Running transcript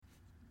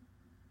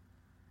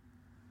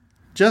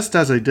Just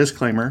as a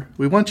disclaimer,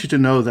 we want you to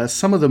know that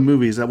some of the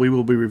movies that we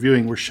will be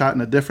reviewing were shot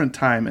in a different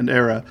time and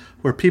era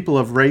where people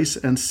of race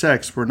and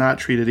sex were not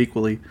treated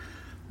equally.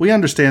 We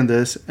understand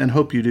this and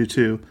hope you do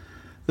too.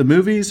 The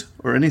movies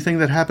or anything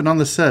that happened on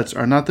the sets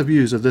are not the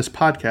views of this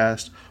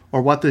podcast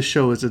or what this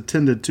show is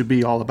intended to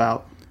be all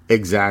about.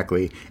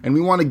 Exactly. And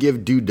we want to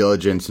give due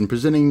diligence in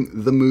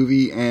presenting the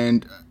movie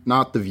and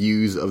not the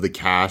views of the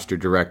cast or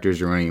directors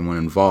or anyone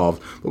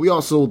involved. But we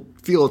also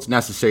feel it's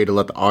necessary to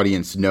let the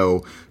audience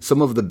know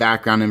some of the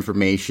background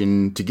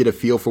information to get a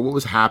feel for what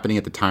was happening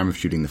at the time of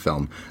shooting the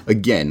film.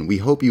 Again, we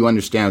hope you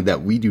understand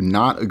that we do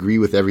not agree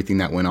with everything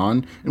that went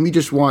on, and we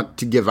just want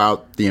to give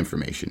out the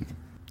information.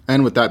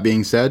 And with that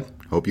being said,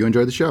 hope you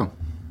enjoy the show.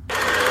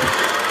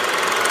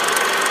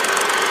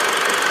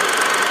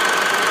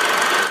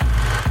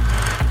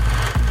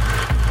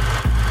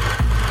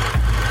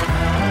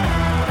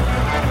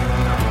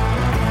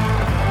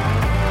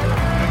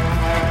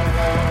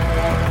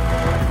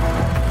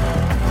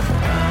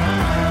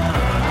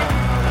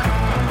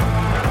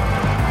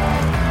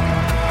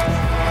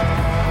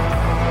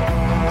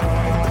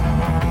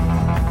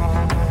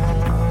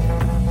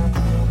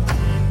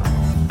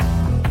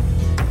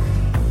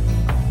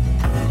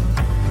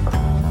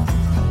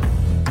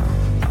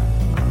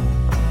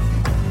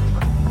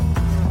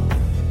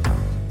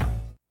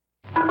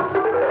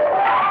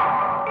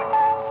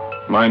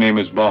 My name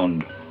is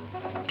Bond,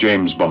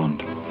 James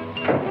Bond.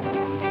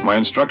 My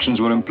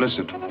instructions were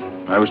implicit.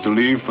 I was to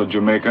leave for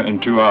Jamaica in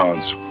 2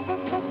 hours.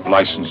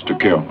 License to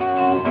kill.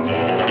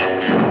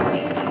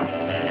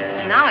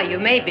 Now you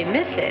maybe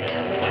miss it.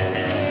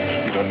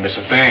 You don't miss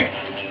a thing.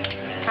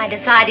 I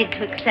decided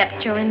to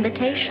accept your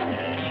invitation.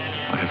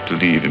 I have to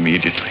leave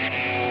immediately.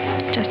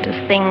 Just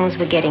as things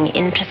were getting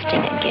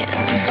interesting again.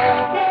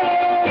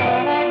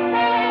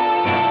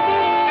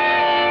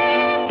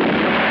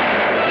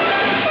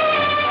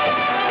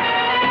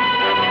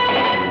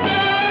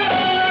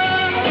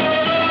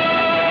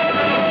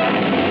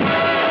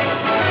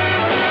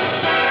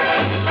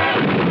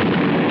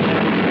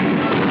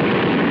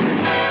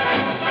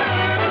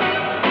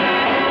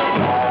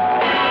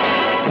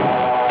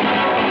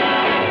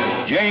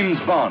 James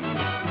Bond,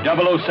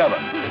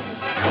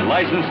 007.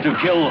 Licensed to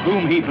kill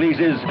whom he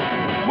pleases,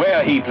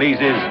 where he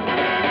pleases,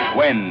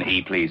 when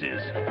he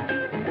pleases.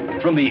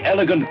 From the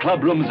elegant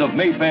clubrooms of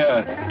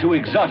Mayfair to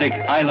exotic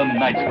island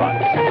night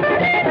spots.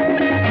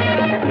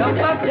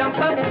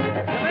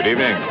 Good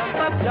evening.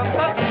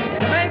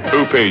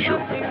 Who pays you?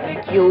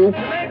 You.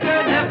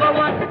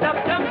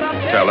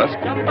 Tell us.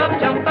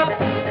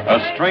 A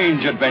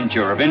strange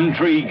adventure of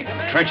intrigue,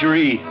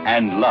 treachery,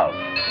 and love.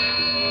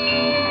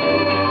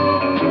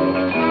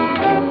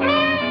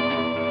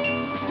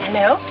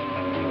 Hello?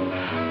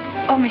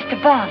 Oh,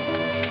 Mr. Bond.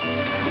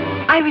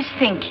 I was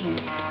thinking,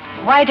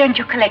 why don't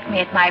you collect me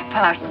at my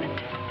apartment?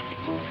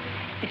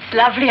 It's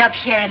lovely up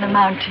here in the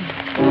mountains.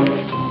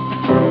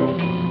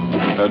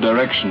 Her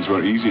directions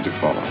were easy to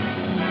follow.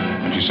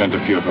 And she sent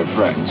a few of her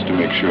friends to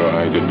make sure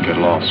I didn't get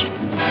lost.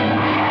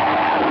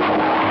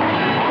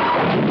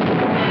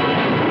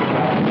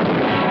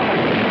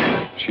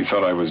 She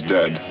thought I was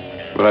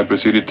dead, but I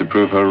proceeded to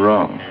prove her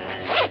wrong.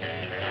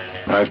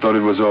 I thought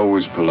it was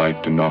always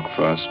polite to knock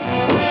first,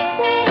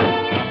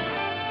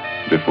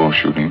 before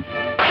shooting.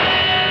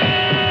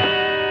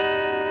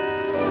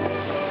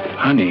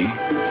 Honey,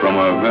 from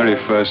our very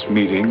first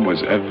meeting,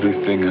 was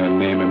everything her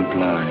name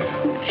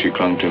implied. She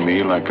clung to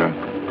me like a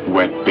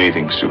wet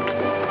bathing suit.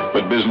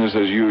 But business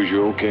as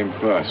usual came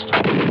first.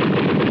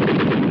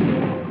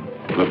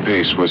 The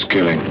pace was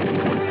killing.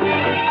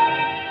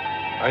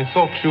 I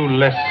thought you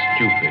less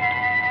stupid.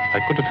 I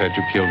could have had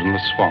you killed in the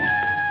swamp.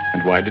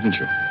 And why didn't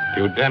you?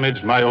 You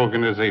damaged my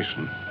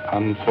organization.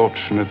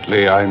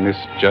 Unfortunately, I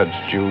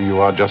misjudged you. You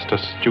are just a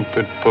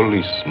stupid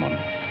policeman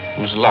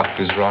whose luck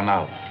is run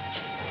out.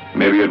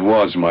 Maybe it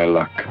was my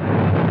luck.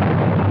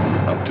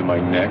 Up to my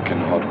neck in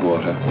hot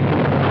water.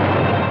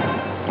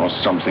 Or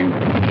something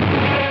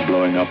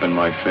blowing up in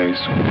my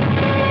face.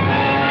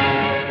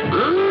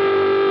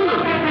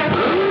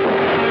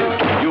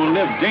 You'll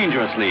live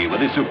dangerously with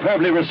the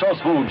superbly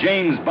resourceful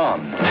James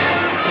Bond.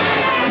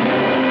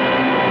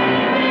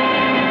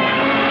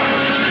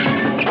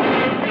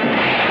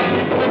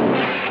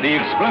 The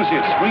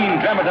explosive screen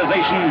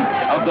dramatization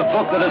of the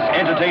book that has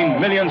entertained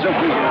millions of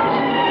readers.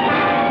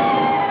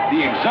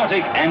 The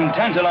exotic and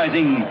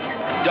tantalizing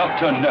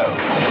Dr. No.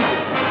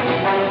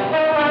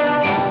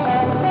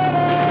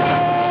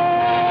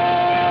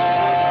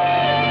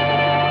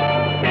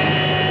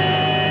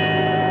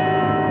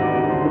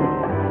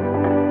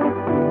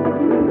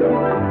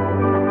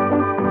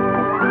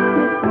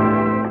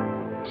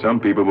 Some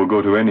people will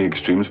go to any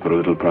extremes for a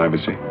little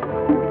privacy.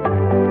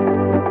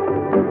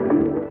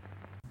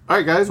 All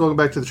right, guys, welcome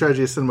back to the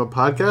Tragedy of Cinema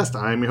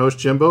podcast. I'm your host,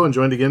 Jimbo, and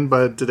joined again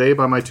today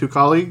by my two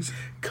colleagues,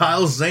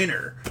 Kyle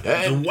Zahner,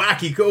 the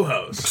wacky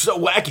co-host. So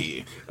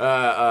wacky.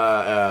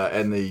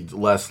 And the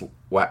less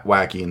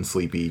wacky and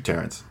sleepy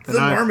Terrence. The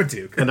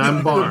Marmaduke. And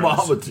I'm Barnes.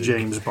 Marmaduke.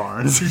 James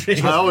Barnes.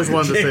 I always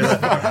wanted to say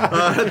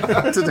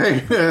that.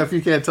 Today, if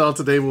you can't tell,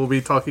 today we'll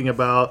be talking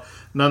about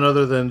none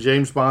other than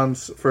James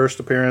Bond's first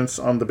appearance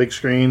on the big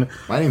screen.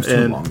 My name's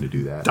too long to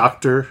do that.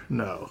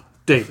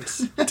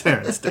 Davis.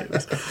 Terrence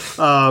Davis.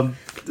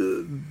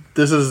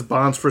 This is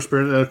Bond's first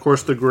appearance, and of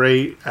course the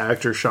great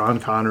actor Sean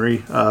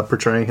Connery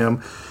portraying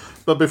him.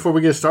 But before we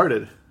get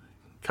started,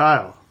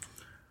 Kyle,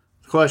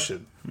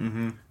 question.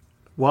 Mm-hmm.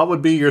 What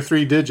would be your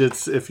 3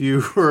 digits if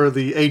you were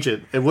the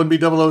agent? It wouldn't be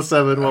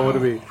 007. What would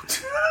it be?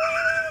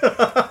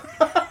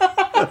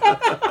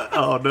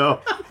 Oh,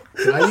 no.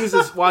 Can I use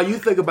this? While you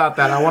think about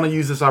that, I want to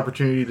use this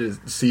opportunity to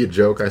see a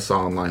joke I saw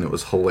online. It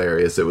was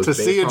hilarious. It was to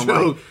see a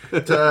joke.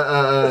 It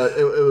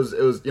was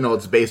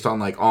it's based on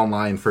like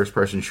online first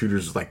person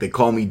shooters. Like they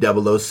call me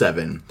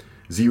 007.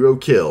 0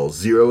 kills,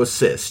 0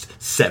 assists,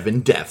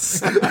 7 deaths.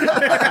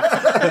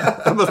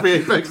 That must be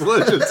Apex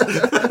Legends.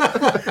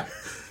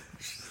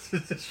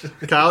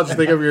 Kyle, did you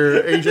think of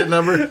your agent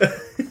number?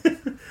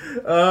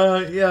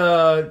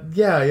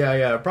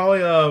 Yeah. Probably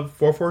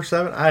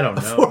 447. I don't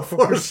know.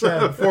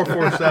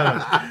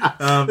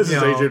 447. This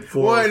is Agent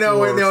 4.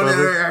 No.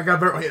 I got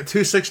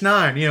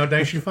 269.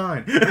 Dash you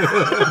fine.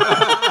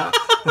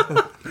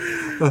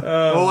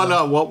 Why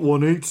not? What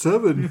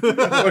 187?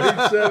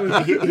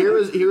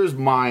 187. Here is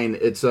mine.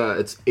 It's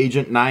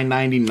Agent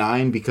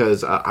 999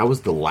 because I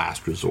was the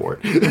last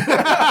resort.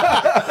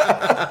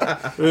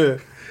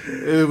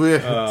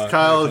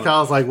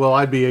 Kyle's like, well,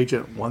 I'd be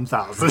Agent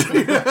 1000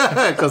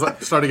 because I'm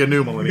starting a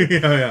new millennium.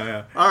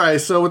 Yeah. All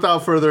right, so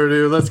without further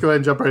ado, let's go ahead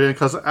and jump right in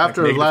because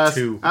after last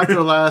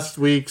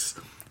week's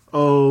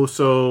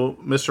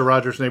Mr.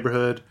 Rogers'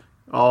 Neighborhood,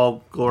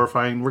 all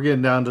glorifying, we're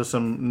getting down to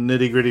some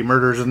nitty gritty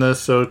murders in this.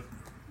 So,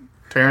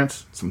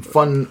 Terrence, some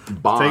fun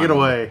Bond. Take it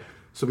away.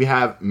 So we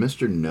have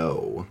Mr.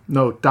 No.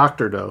 No,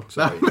 Dr. No.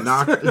 Sorry, and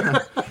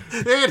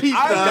he's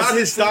got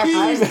his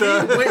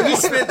doctorate. He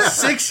spent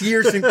 6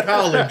 years in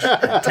college,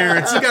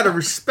 Terrence. You got to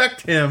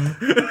respect him.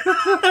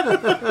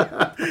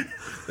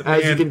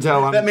 As you can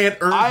tell, that man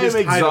earned his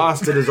title.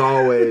 Exhausted as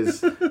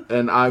always,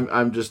 and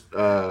I'm just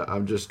going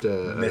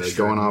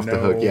off the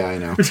hook. Yeah, I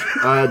know.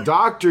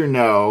 Dr.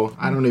 No,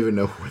 I don't even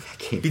know where that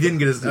came from. He didn't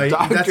get his. That's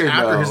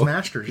after his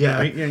master's.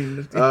 Yeah.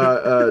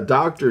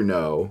 Dr.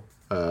 No.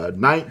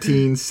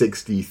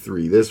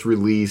 1963. This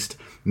released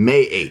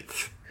May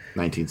 8th,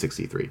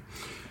 1963.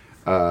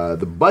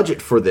 The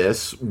budget for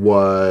this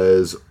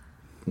was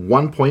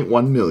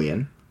 $1.1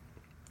 million,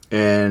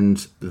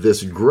 and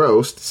this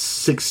grossed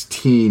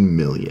 $16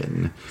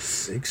 million.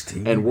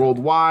 16. And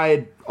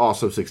worldwide,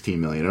 also $16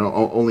 million. It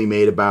only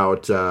made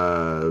about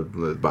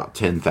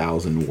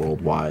 10,000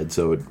 worldwide,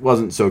 so it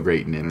wasn't so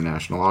great in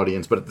international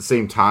audience. But at the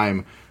same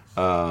time,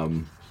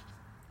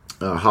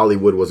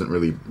 Hollywood wasn't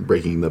really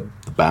breaking the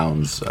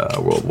bounds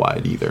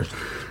worldwide either.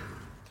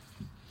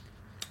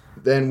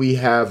 Then we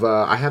have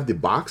I have the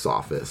box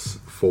office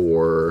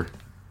for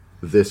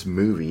this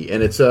movie,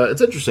 and it's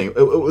interesting.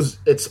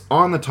 It's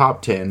on the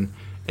top 10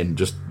 and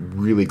just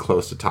really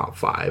close to top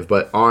 5,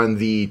 but on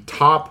the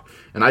top,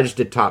 and I just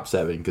did top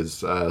 7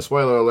 because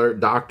spoiler alert,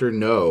 Dr.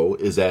 No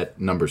is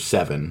at number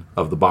 7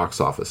 of the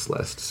box office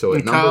list. So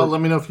Kyle, let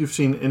me know if you've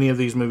seen any of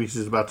these movies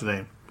he's about to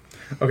name.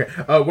 Okay,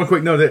 one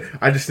quick note that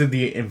I just did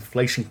the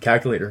inflation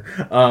calculator.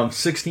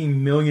 $16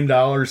 million in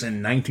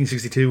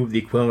 1962, the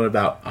equivalent of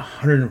about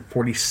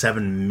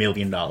 $147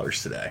 million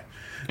today.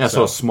 Yeah,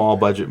 so a small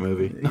budget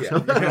movie. Yeah.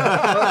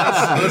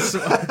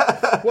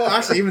 Well,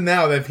 actually, even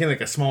now, that became like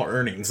a small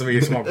earnings, maybe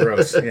a small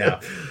gross. Yeah.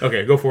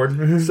 Okay, go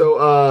forward.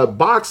 So,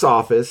 box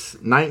office,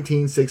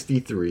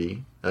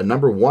 1963.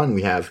 Number 1,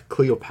 we have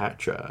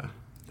Cleopatra.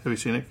 Have you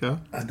seen it,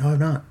 Kyle? No, I've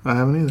not. I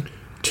haven't either.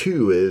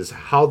 2 is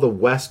How the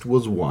West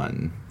Was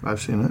Won.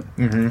 I've seen it.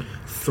 Mm-hmm.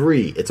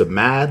 3, It's a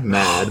Mad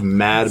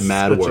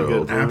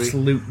World.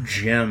 Absolute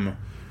gem.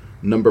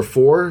 Number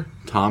 4,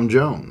 Tom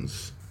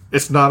Jones.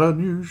 It's not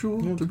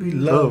unusual to be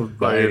loved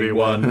by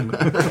anyone.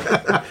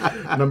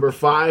 Number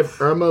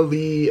 5, Irma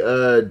Lee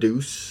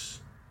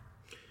Deuce.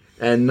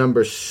 And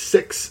number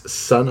 6,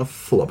 Son of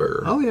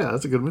Flubber. Oh yeah,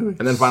 that's a good movie.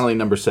 And then finally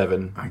number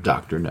 7,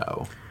 Dr.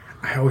 No.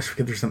 I always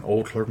forget there's an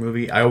old Flubber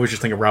movie. I always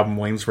just think of Robin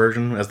Williams'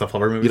 version as the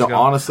Flubber movie.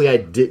 Honestly, I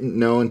didn't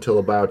know until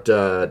about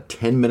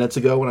 10 minutes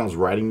ago when I was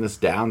writing this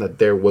down that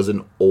there was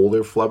an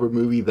older Flubber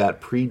movie that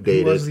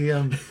predated. Who was the, do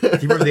you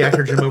remember the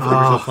actor Jimbo from the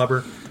original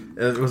Flubber?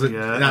 Was it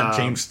not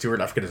James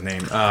Stewart? I forget his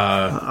name.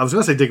 I was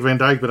going to say Dick Van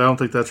Dyke, but I don't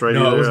think that's right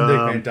either. No, it wasn't Dick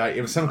Van Dyke.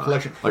 It was some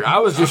collection. Like I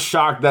was just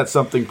shocked that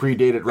something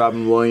predated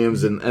Robin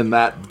Williams and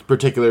that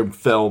particular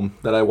film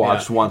that I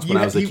watched once when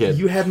I was a kid.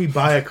 You had me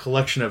buy a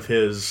collection of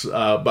his,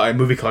 buy a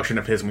movie collection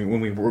of his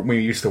when we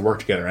used to work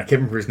together. I can't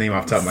remember his name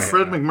off the top of my head.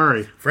 Fred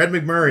McMurray. Fred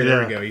McMurray.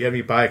 There we go. You had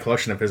me buy a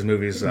collection of his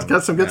movies. He's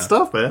got some good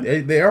stuff,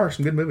 man. They are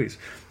some good movies.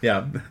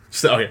 Yeah.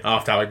 So okay,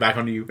 off topic. Back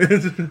onto you.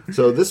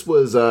 So this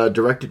was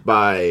directed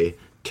by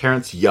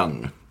Terrence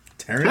Young.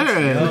 Terrence.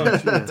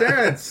 Young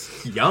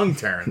Terrence. Young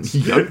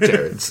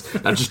Terrence.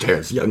 Not just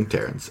Terrence, young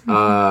Terrence.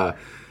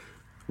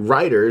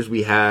 Writers,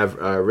 we have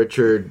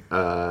Richard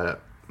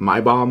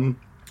Maibaum.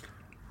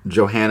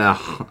 Johanna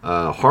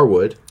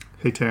Harwood.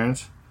 Hey,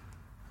 Terrence.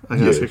 I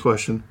can ask you a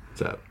question.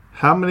 What's up?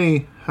 How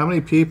many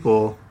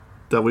people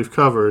that we've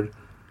covered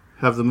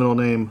have the middle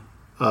name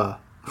All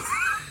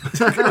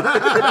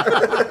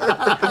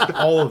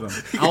of them.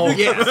 Oh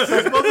yes.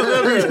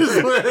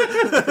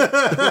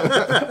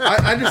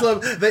 I just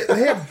love they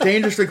have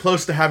dangerously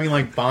close to having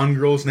like Bond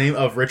girl's name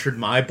of Richard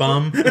My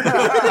Bum and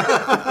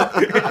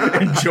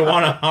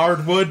Joanna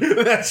Hardwood.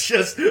 That's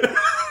just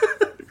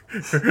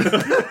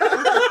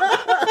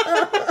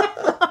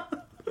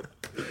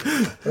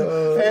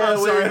I'm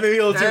sorry, maybe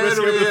a little too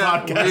risky for the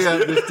podcast. We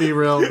have just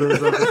derailed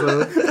this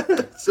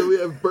episode. So we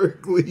have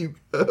Berkeley. You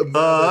can't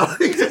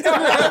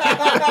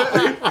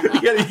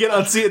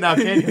unsee it now,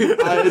 can you?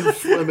 Ian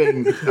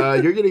Fleming.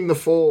 You're getting the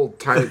full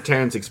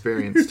Terrence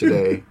experience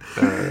today.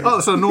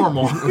 So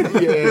normal.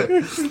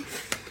 Yeah.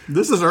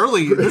 This is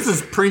early. This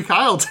is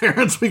pre-Kyle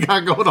Terrence we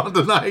got going on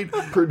tonight.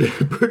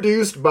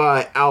 Produced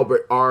by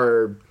Albert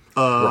R.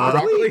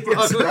 Broccoli?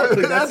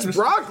 That's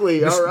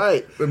Broccoli. All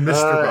right.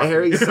 Mr.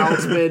 Harry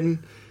Saltzman.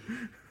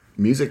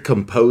 Music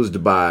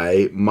composed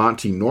by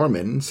Monty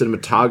Norman.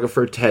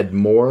 Cinematographer Ted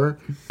Moore.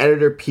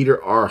 Editor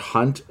Peter R.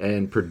 Hunt.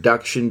 And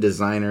production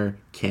designer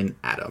Ken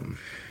Adam.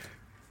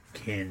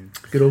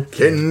 Good old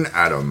Ken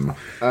Adam.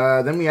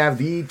 Then we have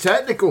the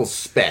technical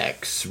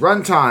specs.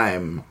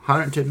 Runtime,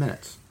 110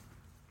 minutes.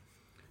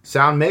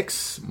 Sound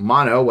mix,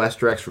 mono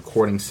Westerex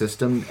recording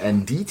system,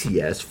 and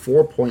DTS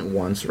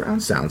 4.1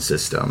 surround sound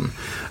system.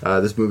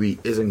 This movie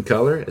is in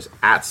color. Its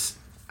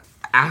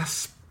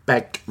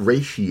aspect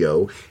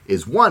ratio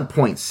is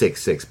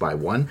 1.66 by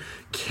 1.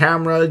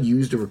 Camera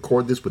used to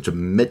record this was a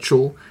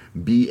Mitchell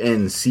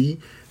BNC.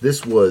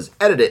 This was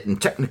edited in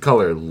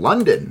Technicolor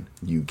London,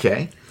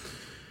 UK.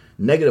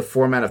 Negative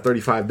format of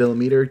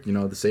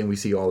 35mm, the same we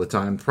see all the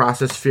time.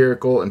 Process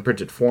spherical and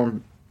printed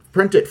format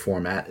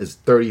is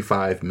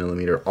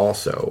 35mm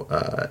also.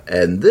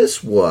 And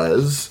this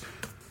was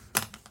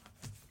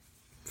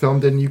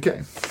filmed in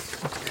UK.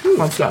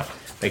 Fun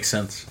stuff. Makes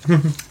sense.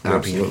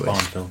 Absolutely.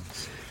 Bond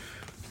films.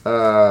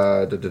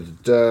 All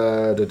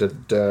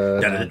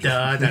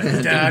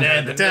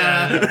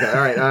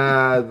right.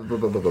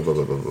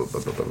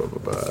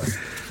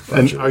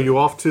 And are you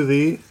off to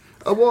the...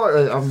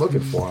 Award. I'm looking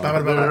for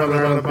them.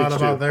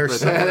 There we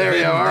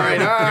go. All right.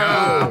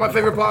 My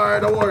favorite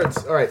part.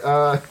 Awards. All right.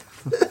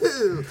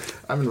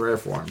 I'm in rare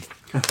form.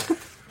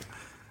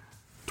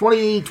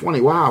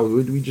 2020. Wow. Are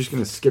we just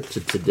going to skip to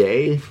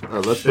today?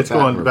 Let's put It's that in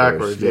going reverse.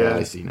 backwards. Yeah,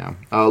 I see now.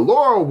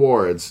 Laurel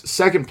Awards.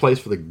 Second place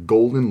for the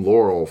Golden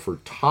Laurel for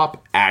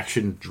Top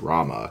Action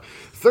Drama.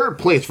 Third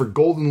place for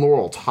Golden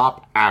Laurel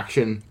Top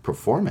Action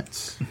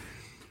Performance.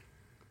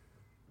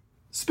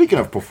 Speaking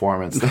of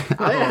performance,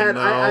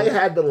 I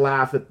had to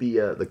laugh at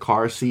the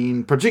car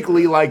scene,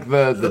 particularly like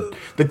the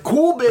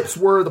cool bits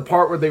were the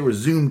part where they were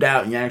zoomed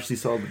out and you actually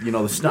saw the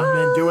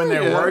stuntmen doing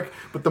their work.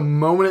 But the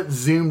moment it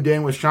zoomed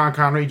in with Sean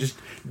Connery just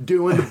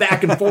doing the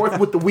back and forth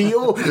with the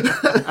wheel,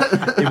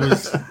 it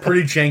was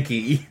pretty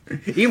janky.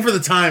 Even for the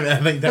time, I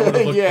think that would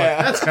have looked like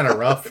that's kind of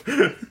rough.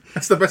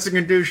 That's the best you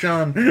can do,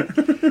 Sean.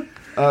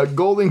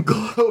 Golden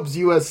Globes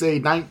USA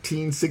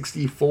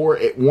 1964.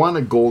 It won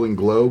a Golden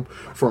Globe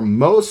for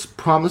Most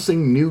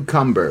Promising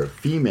Newcomer,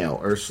 female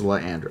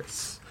Ursula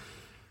Andress.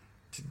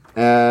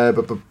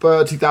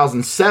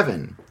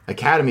 2007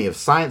 Academy of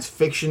Science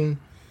Fiction,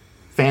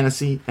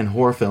 Fantasy, and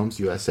Horror Films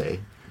USA.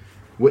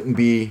 Wouldn't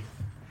be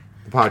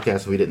the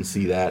podcast if we didn't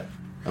see that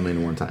a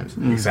million one times.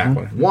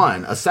 Exactly.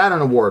 Won a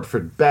Saturn Award for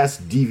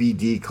Best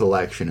DVD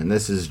Collection, and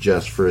this is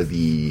just for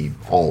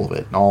all of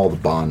it, all the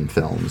Bond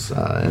films,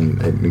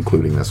 and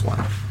including this one.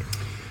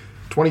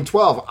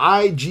 2012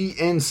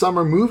 IGN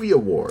Summer Movie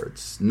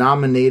Awards.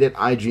 Nominated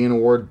IGN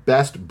Award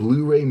Best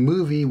Blu-ray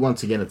Movie.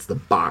 Once again, it's the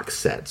box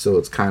set, so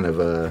it's kind of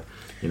a,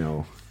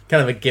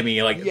 kind of a gimme.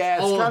 It's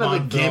kind of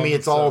a gimme.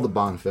 It's all the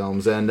Bond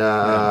films, and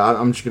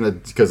I'm just gonna,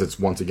 because it's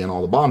once again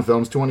all the Bond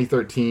films.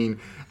 2013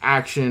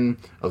 Action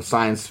of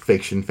Science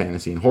Fiction,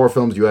 Fantasy, and Horror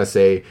Films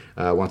USA.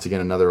 Once again,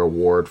 another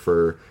award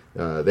for.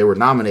 They were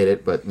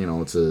nominated, but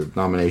it's a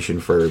nomination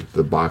for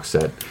the box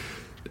set.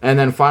 And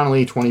then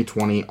finally,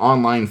 2020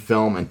 Online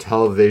Film and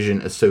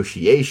Television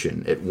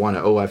Association. It won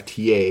an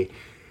OFTA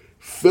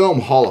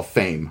Film Hall of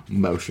Fame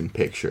motion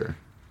picture.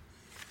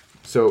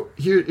 So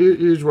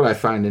here's what I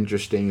find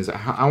interesting is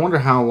I wonder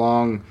how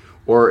long,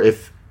 or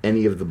if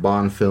any of the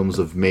Bond films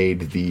have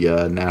made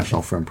the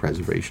National Film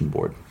Preservation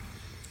Board.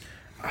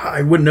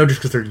 I wouldn't know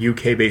just because they're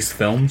UK-based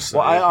films. So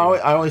well,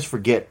 I always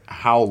forget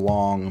how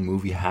long a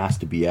movie has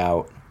to be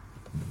out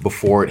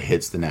before it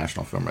hits the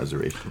National Film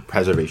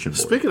Preservation Board.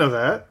 Speaking of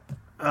that,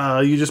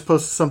 you just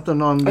posted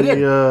something on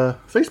the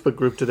Facebook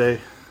group today.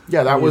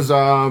 Yeah, that was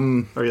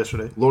or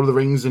yesterday. Lord of the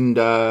Rings and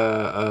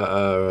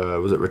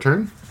was it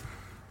Return?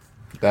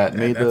 That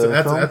made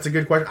that's a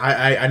good question.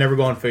 I never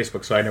go on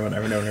Facebook, so I never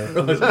know.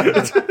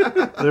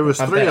 There was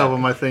 3 of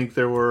them, I think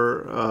there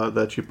were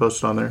that you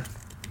posted on there.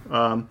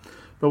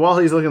 But while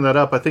he's looking that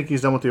up, I think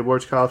he's done with the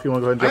awards. Kyle, if you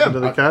want to go ahead and jump into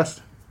the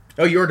cast.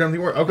 Oh, you are done with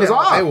the work? Okay,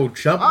 I will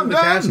jump into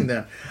the casting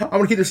then. I'm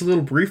going to keep this a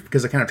little brief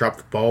because I kind of dropped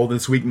the ball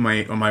this week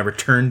on my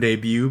return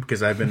debut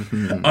because I've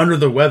been under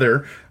the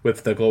weather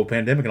with the global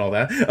pandemic and all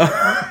that.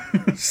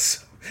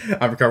 So,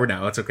 I've recovered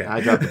now. It's okay.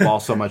 I dropped the ball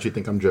so much you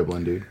think I'm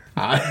dribbling, dude.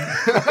 Fair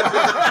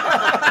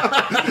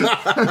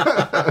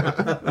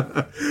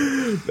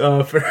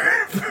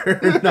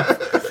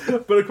enough.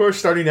 But of course,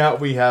 starting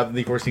out, we have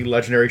the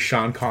legendary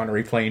Sean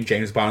Connery playing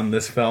James Bond in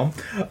this film.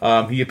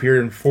 He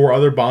appeared in 4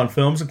 other Bond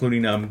films,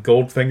 including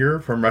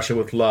Goldfinger, From Russia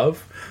with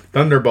Love,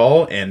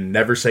 Thunderball, and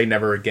Never Say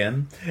Never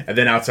Again. And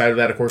then outside of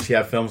that, of course, you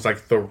have films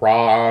like The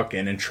Rock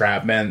and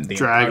Entrapment, The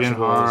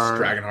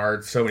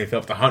Dragonheart, so many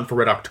films. The Hunt for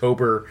Red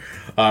October.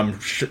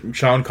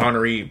 Sean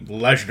Connery,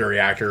 legendary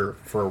actor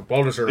for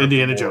well-deserved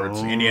Indiana awards.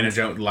 Jones. Indiana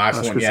Jones,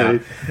 last one,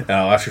 Crusade.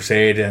 Last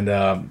Crusade, and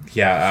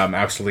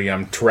absolutely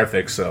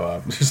terrific.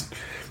 So just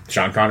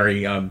Sean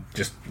Connery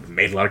just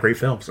made a lot of great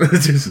films.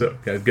 So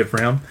good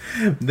for him.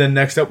 Then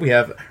next up we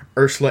have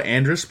Ursula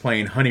Andress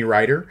playing Honey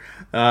Rider.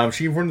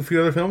 She worked in a few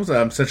other films,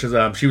 such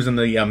as she was in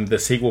the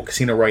sequel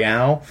Casino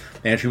Royale,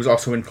 and she was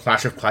also in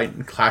Clash of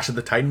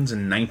the Titans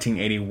in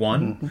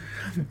 1981.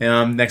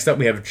 Next up,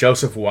 we have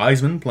Joseph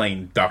Wiseman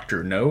playing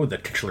Dr. No, the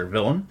titular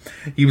villain.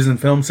 He was in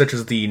films such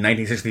as the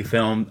 1960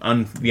 film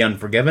The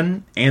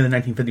Unforgiven, and the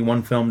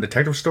 1951 film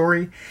Detective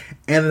Story,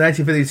 and the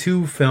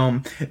 1952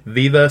 film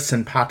Viva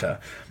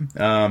Senpata.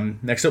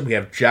 Next up, we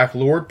have Jack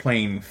Lord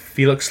playing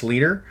Felix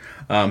Leader.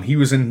 He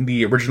was in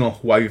the original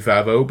Hawaii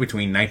Five-0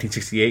 between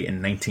 1968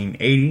 and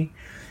 1980,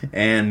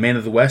 and Man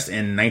of the West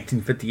in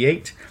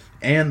 1958,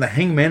 and The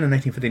Hangman in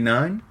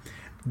 1959.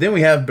 Then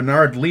we have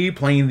Bernard Lee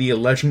playing the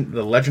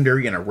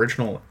legendary and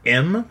original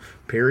M.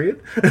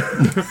 Period.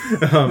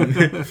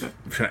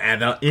 Add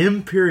now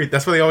M. Period.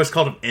 That's why they always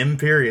called him M.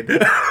 Period. M.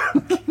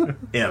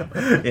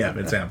 Yeah,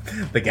 it's M.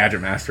 The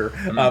Gadget Master.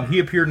 He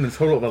appeared in a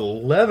total of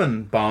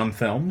 11 Bond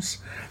films.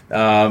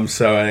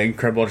 So an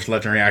incredible, just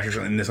legendary actors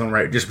in his own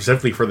right, just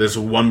specifically for this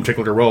one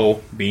particular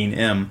role, being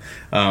M,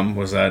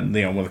 was one of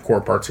the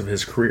core parts of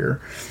his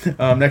career.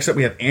 Next up,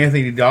 we have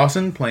Anthony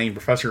Dawson playing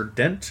Professor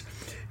Dent.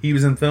 He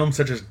was in films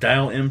such as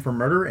Dial M for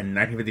Murder in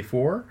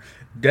 1954,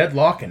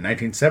 Deadlock in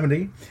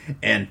 1970,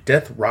 and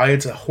Death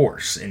Rides a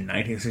Horse in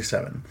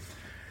 1967.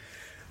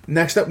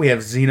 Next up, we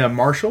have Zena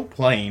Marshall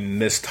playing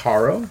Miss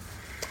Taro.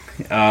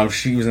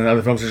 She was in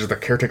other films such as The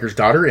Caretaker's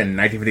Daughter in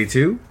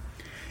 1952,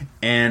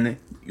 and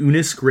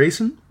Eunice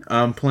Grayson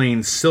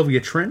playing Sylvia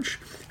Trench.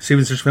 She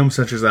was in films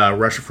such as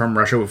From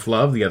Russia with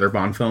Love, the other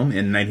Bond film,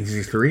 in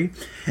 1963,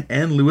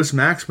 and Lewis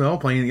Maxwell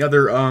playing the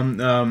other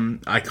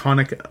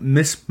iconic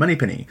Miss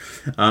Moneypenny.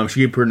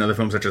 She appeared in other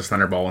films such as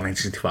Thunderball in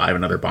 1965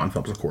 and other Bond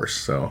films, of course.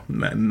 So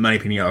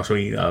Moneypenny also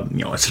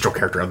a central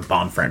character of the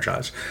Bond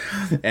franchise.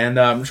 And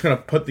I'm just going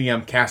to put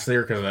the cast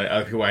there because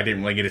other people I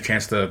didn't really get a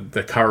chance to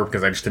cover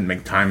because I just didn't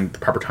make the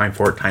proper time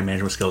for it. Time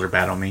management skills are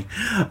bad on me.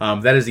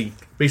 That is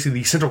basically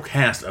the central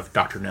cast of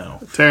Dr. No.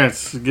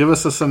 Terrence, give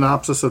us a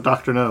synopsis of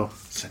Dr. No.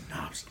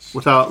 Synopsis.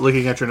 Without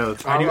looking at your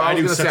notes. I'm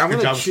going to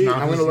cheat.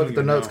 I'm going to look at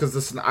the notes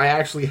because I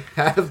actually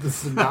have the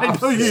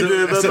synopsis. I know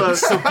you did.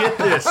 So get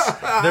this.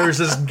 There's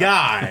this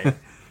guy,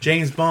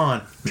 James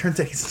Bond, turns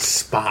out he's a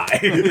spy.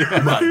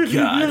 My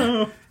God.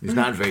 No. He's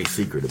not very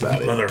secret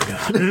about it. Mother of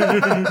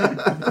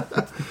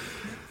God.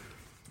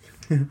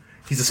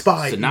 He's a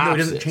spy. Even though he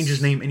doesn't change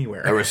his name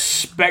anywhere. A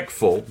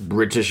respectful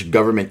British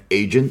government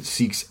agent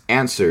seeks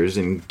answers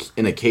in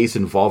a case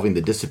involving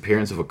the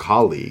disappearance of a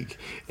colleague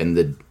and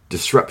the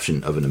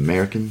disruption of an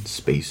American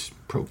space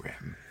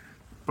program.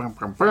 All right,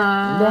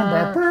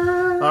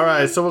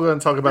 so we're going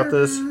to talk about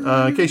this.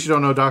 In case you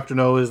don't know, Dr.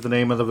 No is the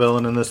name of the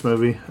villain in this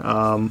movie.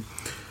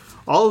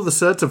 All of the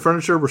sets and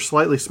furniture were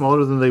slightly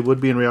smaller than they would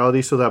be in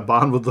reality so that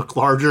Bond would look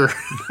larger.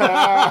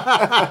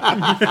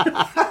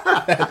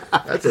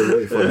 That's a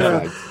really funny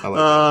fact. I like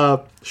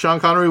that.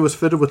 Sean Connery was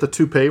fitted with a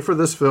toupee for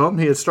this film.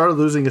 He had started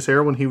losing his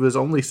hair when he was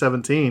only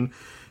 17,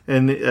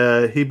 and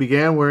he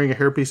began wearing a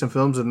hairpiece in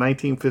films in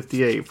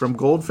 1958. From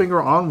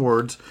Goldfinger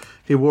onwards,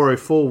 he wore a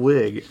full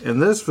wig.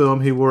 In this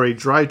film, he wore a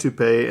dry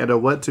toupee and a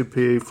wet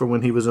toupee for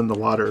when he was in the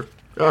water.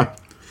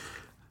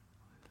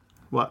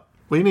 What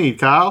do you need,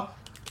 Kyle?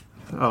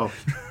 Oh.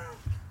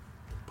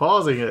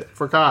 Pausing it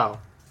for Kyle.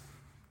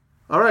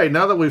 All right,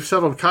 now that we've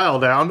settled Kyle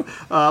down,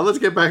 let's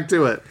get back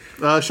to it.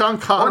 Sean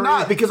Connery... Or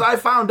not, because I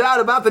found out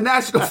about the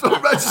National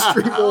Film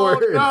Registry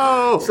Board.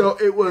 Oh, no! So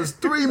it was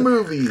 3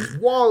 movies.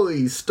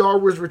 WALL-E, Star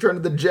Wars Return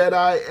of the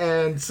Jedi,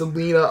 and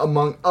Selena,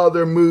 among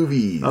other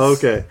movies.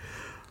 Okay.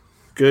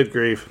 Good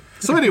grief.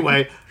 So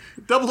anyway,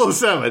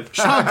 007,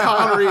 Sean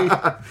Connery,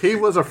 he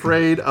was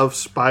afraid of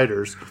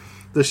spiders.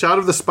 The shot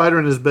of the spider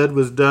in his bed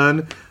was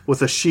done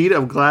with a sheet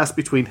of glass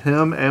between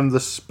him and the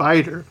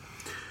spider,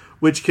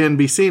 which can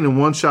be seen in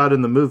one shot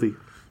in the movie.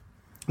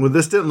 When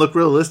this didn't look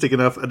realistic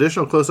enough,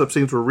 additional close-up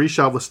scenes were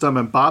reshot with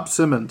stuntman Bob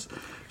Simmons.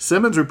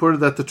 Simmons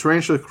reported that the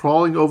tarantula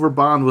crawling over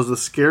Bond was the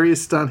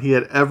scariest stunt he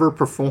had ever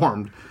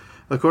performed.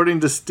 According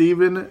to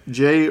Stephen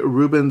J.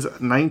 Rubin's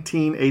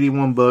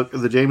 1981 book,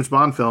 The James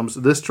Bond Films,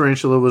 this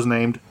tarantula was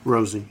named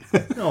Rosie.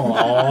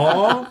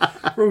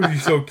 Aww,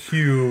 Rosie's so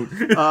cute.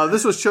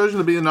 This was chosen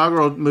to be the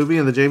inaugural movie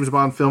in the James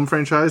Bond film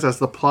franchise, as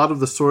the plot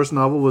of the source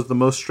novel was the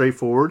most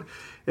straightforward.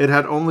 It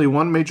had only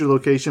one major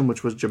location,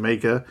 which was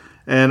Jamaica,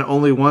 and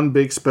only one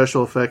big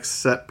special effects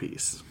set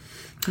piece.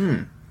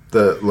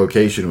 The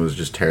location was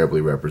just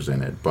terribly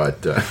represented,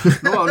 but...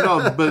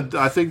 No, but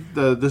I think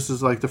this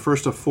is like the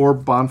first of 4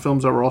 Bond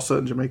films that were all set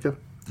in Jamaica.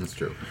 That's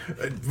true.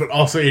 But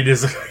also, it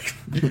is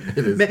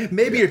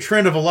maybe a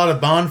trend of a lot of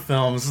Bond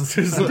films,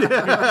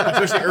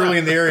 especially early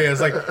in the area.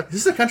 It's like, is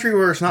this a country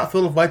where it's not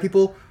filled with white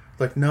people?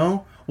 Like,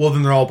 no? Well,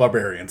 then they're all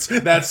barbarians.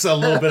 That's a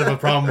little bit of a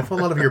problem with a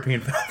lot of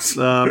European films.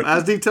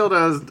 As detailed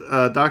as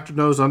Dr.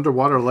 No's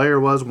underwater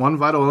layer was, one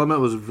vital element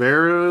was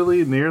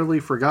very nearly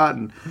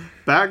forgotten.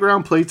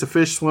 Background plates of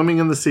fish swimming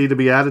in the sea to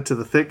be added to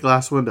the thick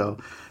glass window.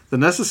 The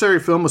necessary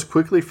film was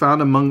quickly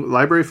found among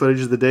library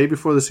footage the day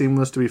before the scene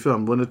was to be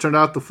filmed. When it turned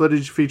out the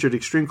footage featured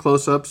extreme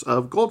close-ups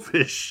of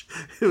goldfish,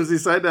 it was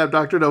decided to have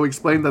Dr. No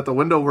explain that the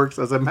window works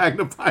as a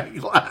magnifying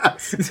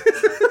glass.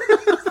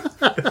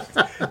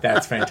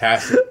 That's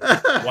fantastic.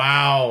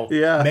 Wow.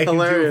 Yeah, Making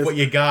do hilarious. with what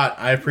you got.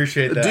 I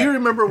appreciate that. Do you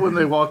remember when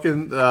they walk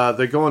in,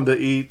 they're going to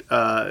eat,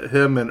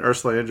 him and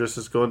Ursula Andress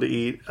is going to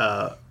eat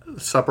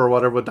supper or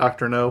whatever with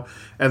Dr. No,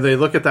 and they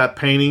look at that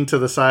painting to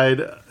the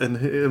side,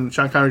 and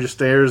Sean Connery just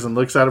stares and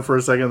looks at it for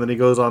a second, and then he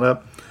goes on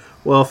up.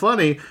 Well,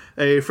 funny,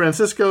 a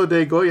Francisco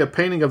de Goya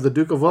painting of the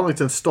Duke of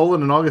Wellington,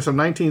 stolen in August of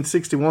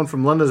 1961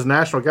 from London's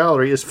National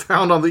Gallery, is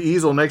found on the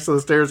easel next to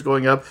the stairs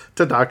going up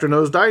to Dr.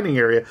 No's dining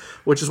area,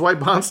 which is why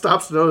Bond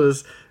stops to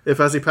notice if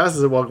as he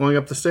passes it while going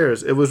up the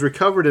stairs. It was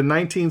recovered in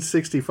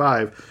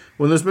 1965.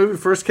 When this movie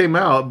first came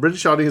out,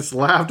 British audience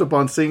laughed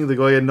upon seeing the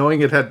Goya,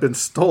 knowing it had been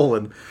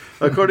stolen.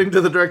 According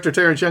to the director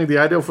Terence Young, the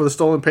idea for the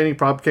stolen painting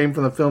prop came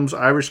from the film's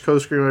Irish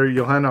co-screenwriter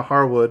Johanna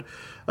Harwood.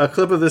 A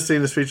clip of this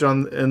scene is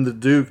featured in The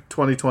Duke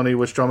 2020,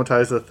 which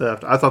dramatized the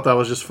theft. I thought that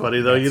was just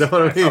funny, though. You know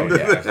what I mean? Oh,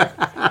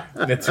 yeah.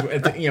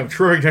 It's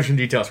true attention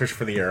to detail, especially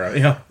for the era.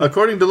 Yeah.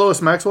 According to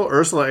Lois Maxwell,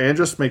 Ursula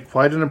Andress made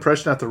quite an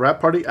impression at the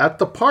wrap party. At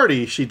the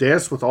party, she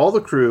danced with all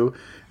the crew,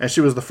 and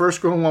she was the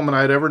first grown woman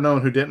I had ever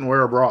known who didn't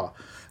wear a bra.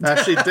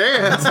 As she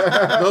danced,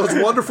 those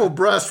wonderful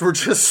breasts were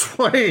just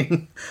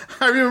swaying.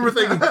 I remember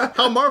thinking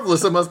how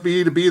marvelous it must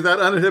be to be that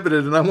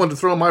uninhibited, and I wanted to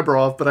throw my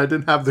bra off, but I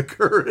didn't have the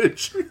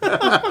courage.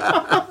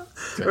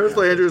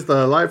 Ursula Andress,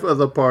 the life of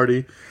the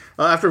party.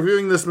 After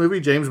viewing this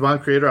movie, James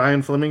Bond creator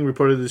Ian Fleming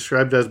reportedly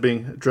described it as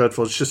being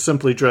dreadful. It's just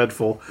simply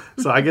dreadful.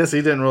 So I guess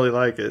he didn't really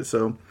like it.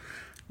 So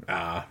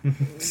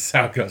that's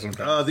how it goes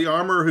sometimes. The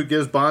armorer who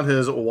gives Bond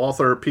his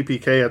Walther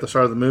PPK at the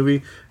start of the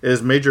movie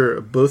is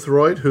Major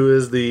Boothroyd, who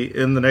is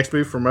in the next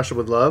movie From Russia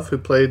With Love, who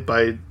played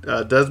by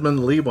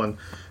Desmond Llewellyn.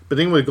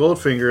 Beginning with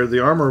Goldfinger, the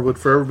armorer would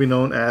forever be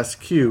known as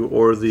Q,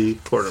 or the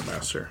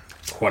Quartermaster.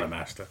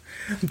 Quartermaster.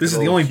 This is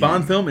the only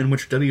Bond film in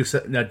which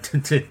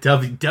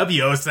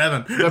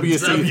W07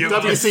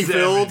 W.C.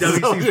 Fields.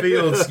 W.C.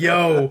 Fields,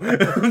 yo.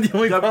 The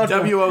only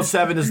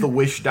W07 is the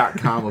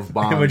wish.com of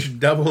Bond. in which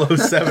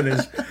 007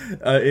 is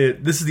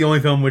this is the only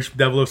film in which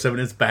 007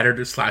 is battered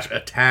 /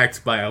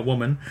 attacked by a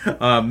woman.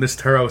 Miss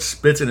Taro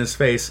spits in his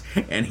face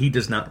and he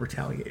does not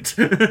retaliate.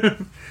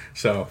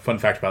 So, fun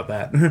fact about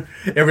that.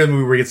 Every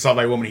movie where he gets assaulted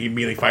by a woman, he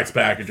immediately fights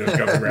back and just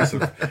goes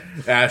aggressive,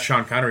 as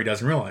Sean Connery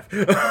does in real life.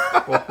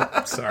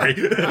 Sorry.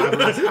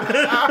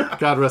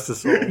 God rest his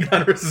soul.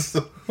 God rest his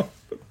soul.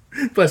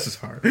 Bless his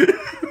heart.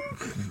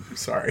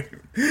 Sorry.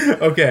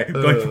 Okay,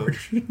 going forward.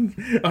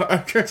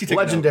 I'm trying to take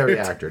Legendary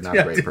note. actor, not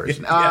a great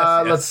person.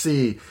 Yes. Let's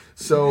see.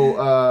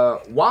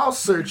 So, while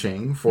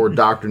searching for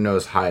Dr.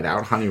 No's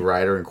hideout, Honey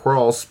Rider and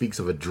Quarrel speaks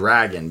of a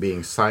dragon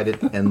being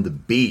sighted in the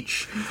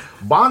beach.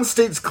 Bond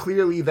states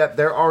clearly that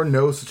there are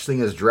no such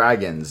thing as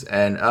dragons,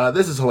 and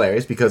this is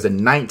hilarious because in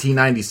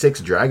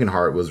 1996,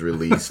 Dragonheart was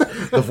released.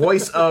 The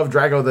voice of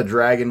Drago the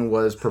Dragon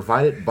was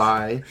provided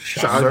by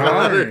Sean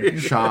Connery.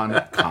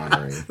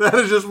 That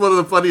is just one of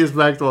the funniest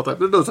facts of all time.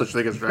 There's no such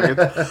thing as dragons.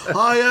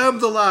 I am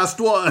the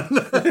last one.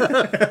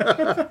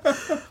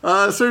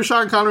 Sir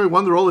Sean Connery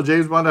won the role of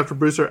James Bond after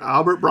producer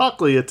Albert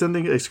Broccoli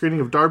attending a screening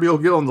of Darby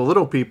O'Gill and the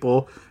Little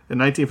People in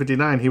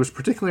 1959. He was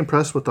particularly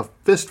impressed with the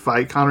fist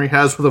fight Connery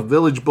has with a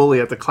village bully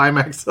at the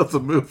climax of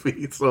the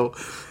movie. So,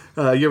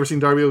 you ever seen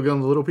Darby O'Gill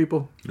and the Little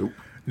People? Nope.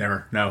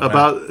 Never. No.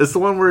 It's the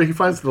one where he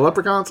finds the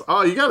leprechauns?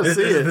 Oh, you gotta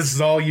see it. This is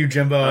all you,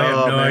 Jimbo. I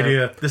have no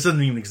idea. This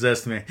doesn't even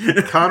exist to me.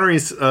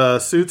 Connery's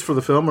suits for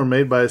the film were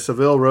made by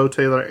Savile Row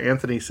tailor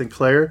Anthony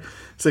Sinclair.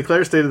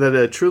 Sinclair stated that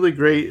a truly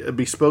great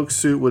bespoke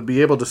suit would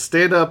be able to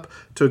stand up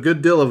to a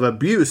good deal of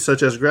abuse,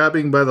 such as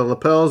grabbing by the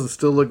lapels, and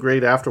still look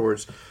great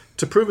afterwards.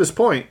 To prove his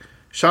point,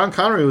 Sean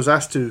Connery was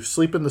asked to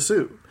sleep in the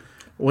suit.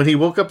 When he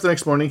woke up the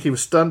next morning, he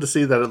was stunned to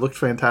see that it looked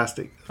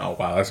fantastic. Oh,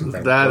 wow. That's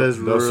incredible. That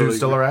is Those really suits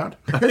still around?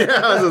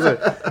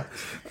 Yeah,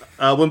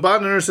 when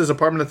Bond enters his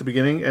apartment at the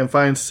beginning and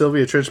finds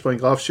Sylvia Trench playing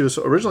golf, she was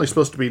originally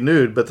supposed to be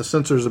nude, but the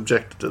censors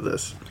objected to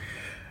this.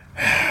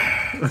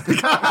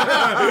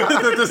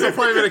 The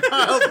disappointment in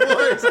Kyle's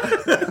voice.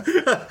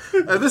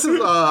 And this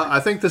is, I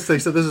think they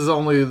said this is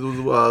only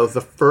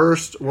the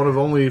first one of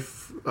only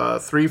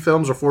 3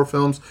 films or 4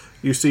 films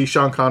you see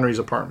Sean Connery's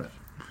apartment.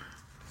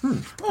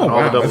 Oh,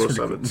 wow. That's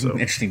 007, so.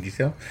 Interesting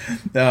detail.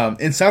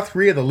 In South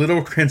Korea, the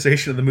literal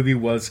translation of the movie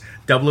was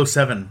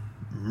 007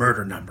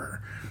 Murder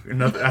Number.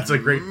 That's a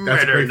great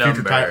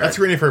future title. That's a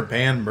great name for a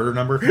band, Murder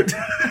Number. Great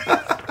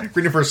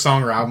name for a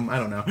song or album. I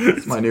don't know.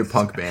 It's my new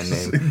punk band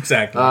name.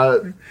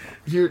 Exactly.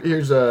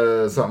 Here's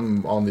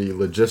something on the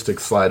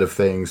logistics side of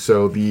things.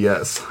 So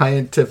the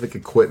scientific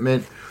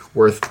equipment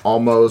worth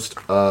almost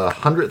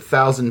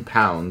 100,000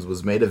 pounds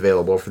was made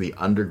available for the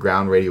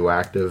underground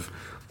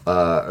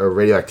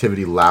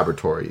radioactivity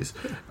laboratories,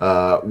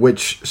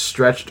 which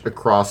stretced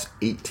across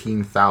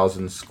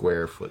 18,000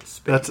 square foot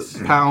space.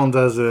 That's pounds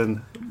as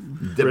in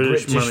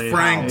British money.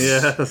 Francs,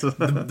 yes.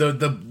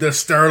 the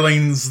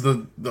sterlings,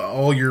 the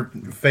all your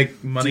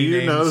fake money. Do you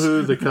names. know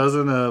who the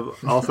cousin of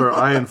author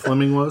Ian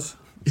Fleming was?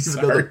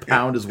 Even though the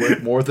pound is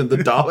worth more than the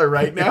dollar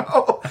right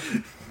now.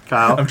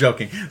 Kyle, I'm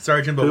joking.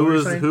 Sorry, Jimbo.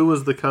 Who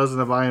was the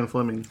cousin of Ian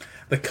Fleming?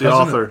 The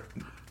author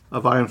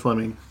of Ian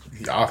Fleming.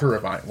 The author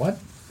of Ian. What?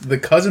 The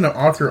cousin of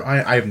Arthur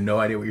Ian. I have no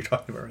idea what you're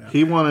talking about right now.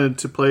 He wanted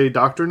to play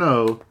Dr.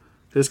 No,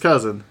 his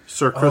cousin,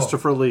 Sir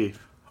Christopher Lee.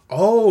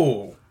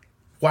 Oh.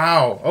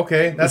 Wow.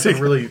 Okay. That's a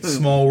really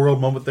small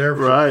world moment there.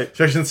 Right.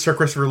 Especially since Sir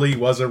Christopher Lee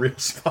was a real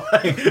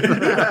spy.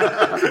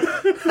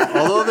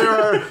 Although there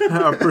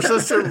are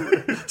persistent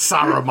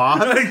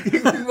Saruman.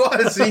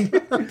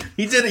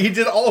 He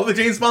did all of the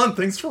James Bond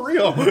things for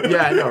real.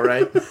 Yeah, I know,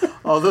 right?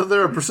 Although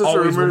there are persistent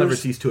Always will never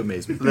rumors cease to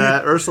amaze me.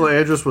 that Ursula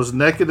Andress was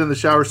naked in the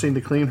shower scene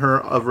to clean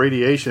her of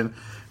radiation,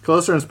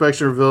 closer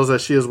inspection reveals that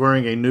she is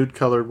wearing a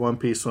nude-colored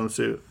one-piece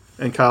swimsuit.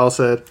 And Kyle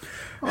said,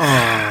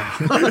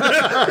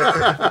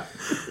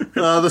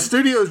 the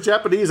studio's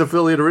Japanese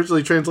affiliate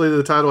originally translated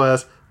the title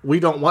as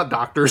 "We Don't Want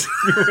Doctors."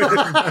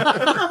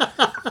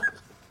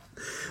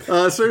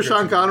 Sir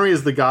Sean Connery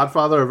is the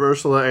godfather of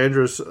Ursula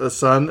Andress'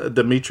 son,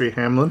 Dimitri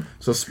Hamlin.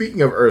 So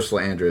speaking of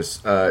Ursula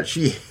Andress,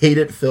 she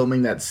hated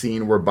filming that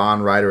scene where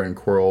Bond, Ryder, and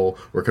Quirrell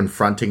were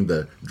confronting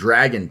the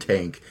dragon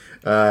tank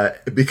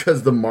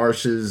because the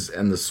marshes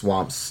and the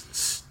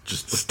swamps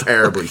just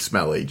terribly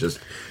smelly, just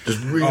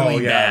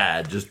really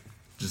bad, just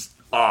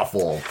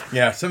awful.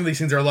 Yeah, some of these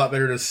things are a lot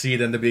better to see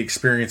than to be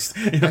experienced.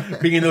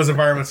 Being in those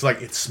environments,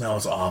 like, it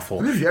smells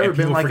awful. Have you ever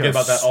been like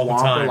about that all the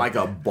time. or like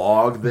a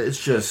bog that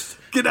it's just...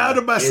 Get out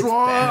of my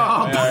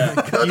swamp!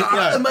 Get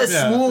out of my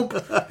swamp!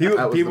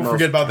 People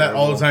forget about that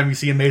all the time. You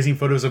see amazing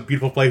photos of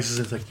beautiful places,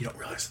 and it's like, you don't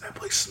realize that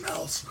place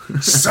smells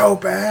so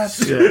bad.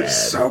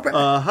 So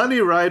bad. Honey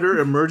Rider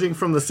emerging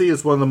from the sea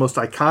is one of the most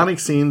iconic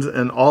scenes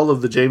in all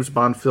of the James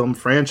Bond film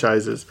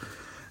franchises,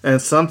 and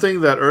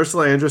something that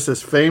Ursula Andress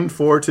is famed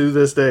for to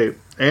this day.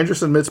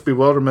 Andress admits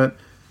bewilderment.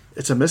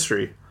 It's a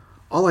mystery.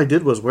 All I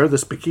did was wear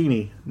this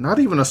bikini, not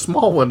even a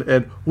small one,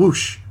 and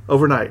whoosh,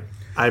 overnight,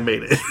 I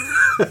made it.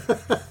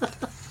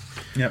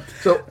 Yep.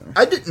 So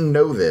I didn't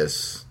know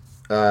this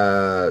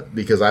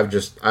because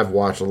I've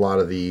watched a lot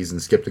of these and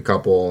skipped a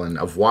couple, and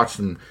I've watched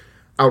them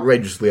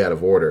outrageously out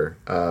of order.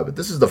 But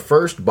this is the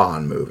first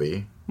Bond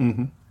movie.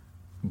 Mm-hmm.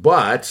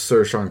 But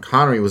Sir Sean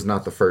Connery was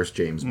not the first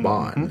James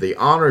Bond. Mm-hmm. The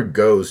honor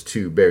goes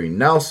to Barry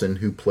Nelson,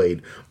 who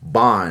played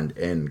Bond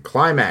in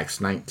Climax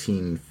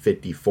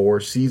 1954,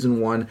 Season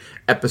 1,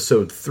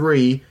 Episode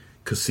 3,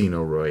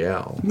 Casino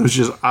Royale. Which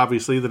is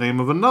obviously the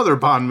name of another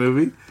Bond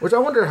movie. Which I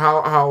wonder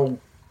how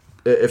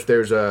if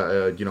there's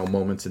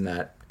moments in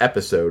that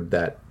episode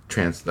that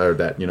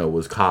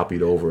was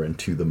copied over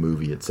into the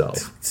movie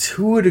itself.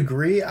 To a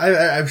degree,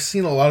 I've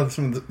seen a lot of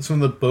some of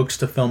the books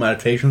to film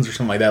adaptations or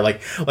something like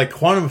that. Like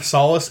Quantum of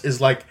Solace is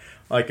like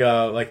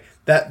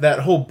that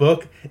whole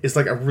book is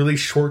like a really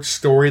short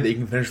story that you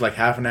can finish like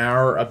half an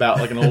hour about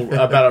like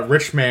about a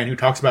rich man who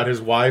talks about his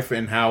wife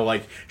and how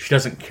like she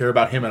doesn't care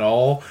about him at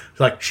all.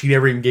 Like she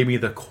never even gave me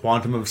the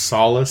Quantum of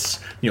Solace.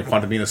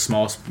 Quantum being the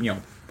smallest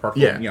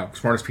particle,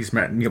 smartest piece of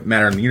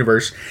matter in the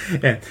universe,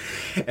 and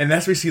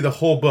that's where we see the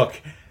whole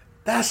book.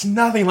 That's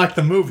nothing like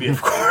the movie,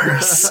 of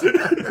course.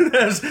 It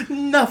has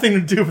nothing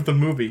to do with the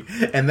movie.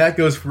 And that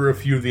goes for a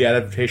few of the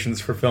adaptations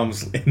for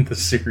films in the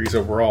series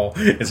overall,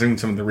 and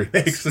some of the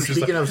remakes.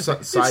 Speaking of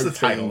side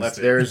things,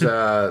 there's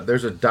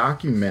a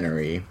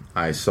documentary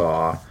I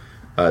saw.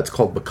 It's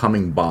called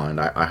Becoming Bond.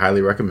 I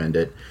highly recommend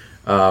it.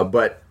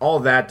 But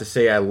all that to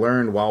say, I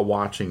learned while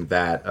watching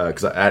that,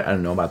 because I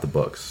didn't know about the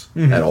books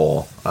at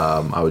all.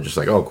 I was just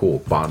like, oh, cool,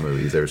 Bond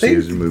movies. They're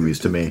series of movies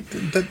to me.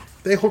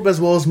 They hold as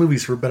well as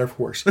movies, for better or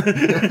for worse.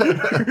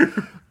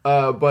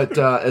 But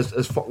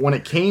as far, when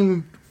it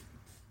came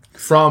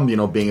from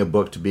being a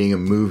book to being a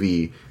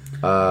movie,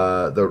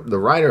 the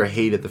writer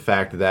hated the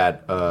fact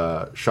that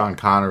Sean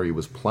Connery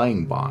was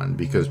playing Bond,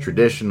 because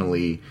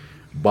traditionally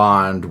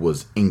Bond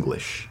was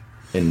English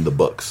in the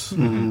books,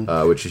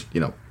 which is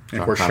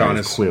of course, Sean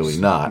is clearly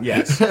not.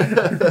 Yes.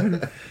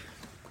 Ursula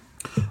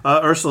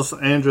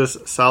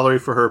Andress' salary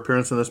for her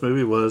appearance in this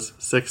movie was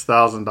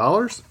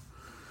 $6,000.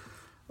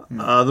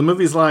 The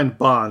movie's line,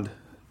 Bond,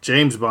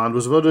 James Bond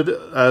was voted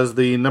as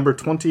the number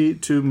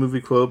 22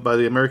 movie quote by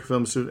the American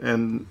Film Institute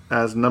and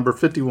as number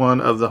 51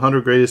 of the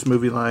 100 greatest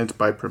movie lines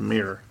by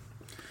Premiere.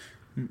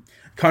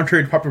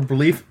 Contrary to popular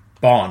belief,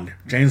 Bond,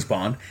 James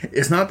Bond,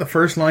 is not the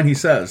first line he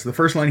says. The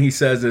first line he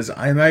says is,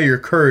 "I admire your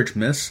courage,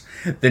 miss."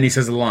 Then he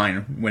says the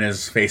line when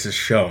his face is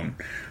shown.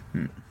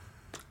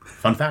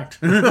 Fun fact.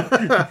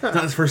 It's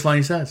not his first line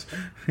he says.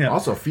 Yeah.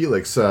 Also,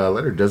 Felix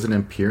Leiter doesn't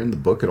appear in the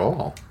book at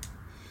all.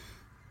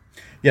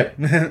 Yep.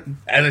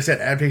 As I said,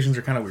 adaptations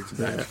are kind of weird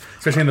sometimes,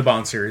 especially in the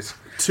Bond series.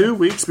 2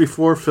 weeks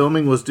before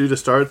filming was due to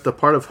start, the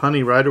part of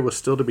Honey Rider was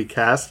still to be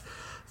cast.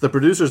 The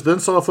producers then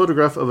saw a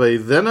photograph of a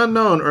then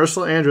unknown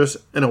Ursula Andress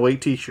in a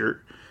white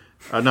t-shirt.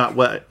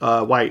 White,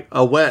 a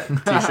wet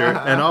t-shirt,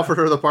 and offered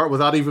her the part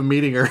without even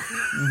meeting her.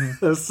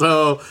 Mm-hmm.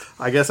 So,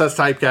 I guess that's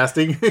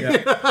typecasting.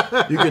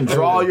 Yeah. You can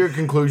draw your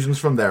conclusions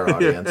from their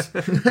audience.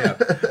 Yeah.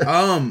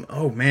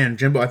 Oh man,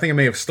 Jimbo, I think I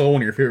may have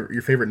stolen your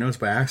favorite notes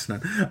by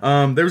accident.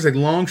 There was a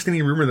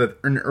long-standing rumor that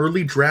in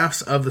early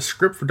drafts of the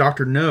script for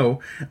Dr.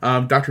 No,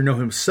 Dr. No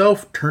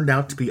himself turned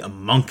out to be a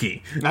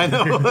monkey. I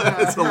know.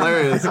 It's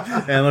hilarious.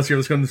 And let's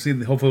go and see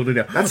the whole photo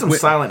now. That's some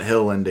Silent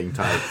Hill ending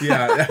type.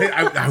 Yeah,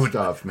 I would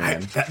stuff,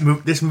 man.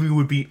 This movie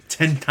would be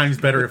 10 times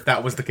better if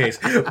that was the case.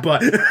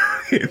 But and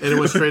it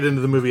went straight into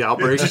the movie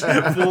Outbreak. Yes,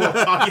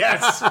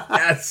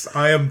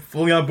 I am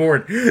fully on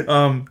board.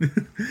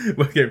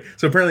 Okay,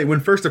 so apparently,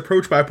 when first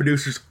approached by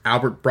producers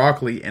Albert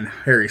Broccoli and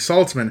Harry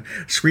Saltzman,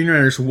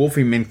 screenwriters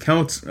Wolfie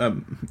Mankiewicz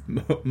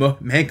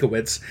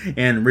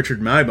and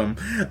Richard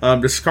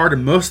Mybom discarded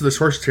most of the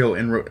source material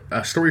and wrote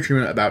a story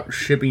treatment about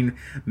shipping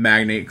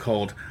magnate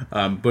called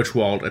Butch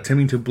Wald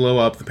attempting to blow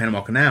up the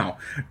Panama Canal.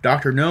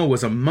 Dr. No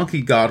was a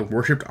monkey god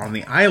worshipped on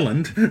the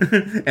island,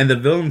 and the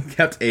villain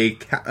kept a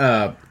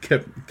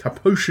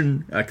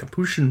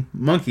capuchin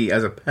monkey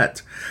as a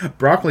pet.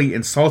 Broccoli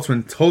and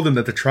Saltzman told them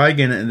that to try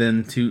again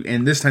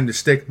and this time to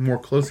stick more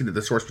closely to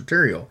the source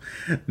material.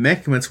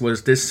 Mankiewicz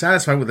was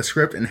dissatisfied with the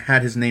script and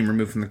had his name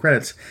removed from the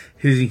credits.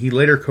 He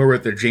later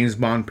co-wrote the James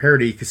Bond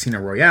parody Casino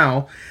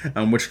Royale,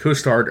 which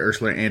co-starred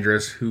Ursula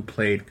Andress, who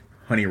played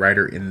Honey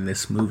Rider in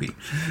this movie.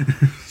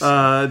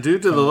 Due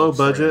to the low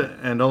budget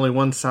and only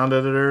one sound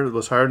editor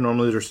was hired,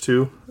 normally there's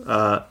two,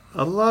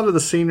 a lot of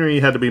the scenery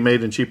had to be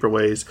made in cheaper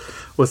ways,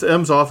 with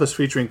M's office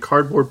featuring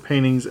cardboard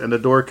paintings and a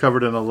door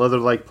covered in a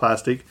leather-like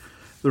plastic.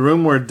 The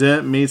room where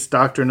Dent meets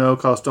Dr. No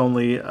cost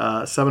only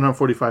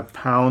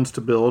 £745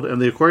 to build, and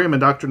the aquarium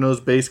in Dr. No's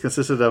base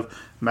consisted of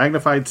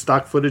magnified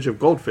stock footage of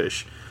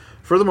goldfish.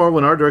 Furthermore,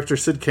 when art director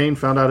Sid Kane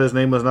found out his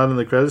name was not in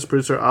the credits,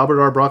 producer Albert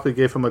R. Broccoli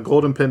gave him a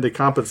golden pin to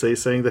compensate,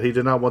 saying that he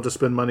did not want to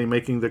spend money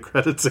making the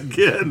credits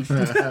again.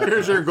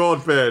 Here's your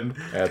gold pin.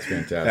 That's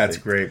fantastic. That's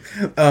great.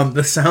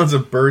 The sounds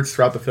of birds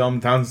throughout the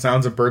film,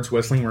 sounds of birds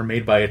whistling, were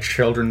made by a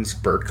children's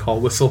bird call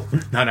whistle,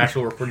 not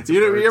actual recordings. Do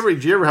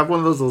you ever have one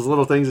of those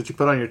little things that you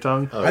put on your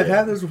tongue? Oh, I've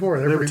had those before.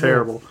 They were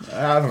terrible. Cool.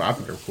 I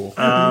think they're cool.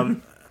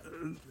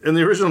 In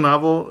the original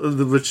novel,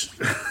 which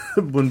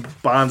when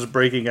Bond's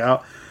breaking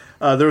out,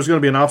 there was going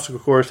to be an obstacle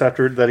course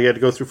after that he had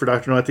to go through for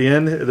Dr. No. At the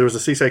end, there was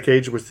a seaside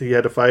cage where he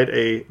had to fight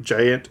a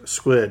giant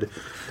squid.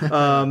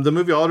 The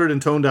movie altered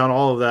and toned down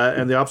all of that,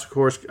 and the obstacle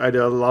course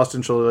idea lost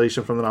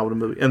installation from the novel to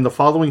movie. In the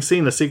following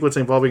scene, a sequence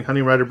involving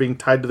Honey Rider being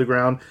tied to the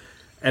ground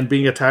and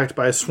being attacked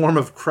by a swarm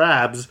of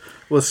crabs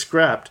was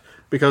scrapped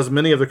because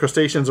many of the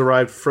crustaceans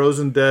arrived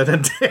frozen, dead,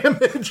 and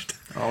damaged.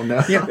 Oh,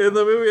 no. Yeah. In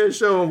the movie, I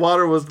show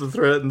water was the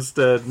threat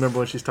instead. Remember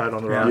when she's tied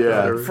on the rock?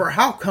 Yeah. For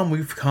how come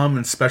we've come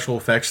in special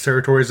effects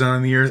territories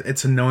on the years,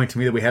 it's annoying to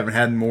me that we haven't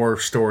had more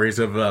stories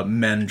of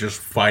men just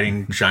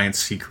fighting giant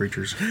sea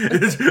creatures.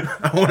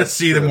 I want to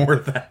see more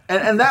of that.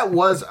 And I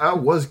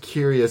was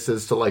curious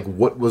as to like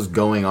what was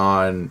going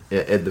on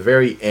at the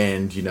very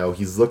end. You know,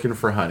 he's looking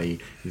for Honey.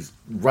 He's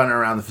running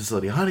around the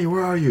facility. Honey,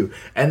 where are you?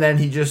 And then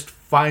he just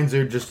finds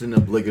her just an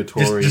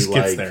obligatory just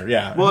gets there.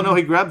 Yeah. Well, no,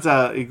 he grabs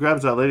that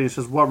lady and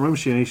says, "What room is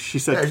she?" And she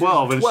said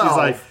 12, and 12. She's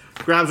like,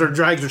 grabs her,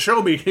 drags her,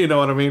 "Show me," you know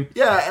what I mean?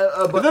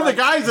 Yeah, but then the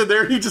guy's in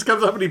there. He just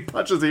comes up and he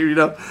punches her, you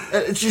know.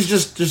 And she's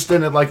just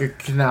in it like a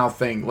canal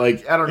thing.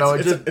 Like I don't know.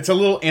 It's a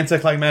little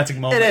anticlimactic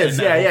moment. It is.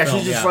 Yeah.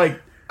 She's just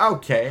like.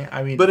 Okay,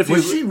 I mean, but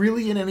was she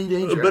really in any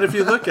danger? But if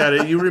you look at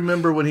it, you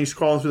remember when he's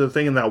crawling through the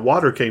thing and that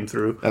water came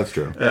through. That's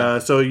true.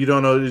 So you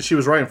don't know. She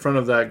was right in front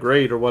of that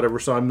grate or whatever,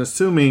 so I'm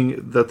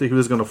assuming that he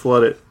was going to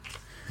flood it.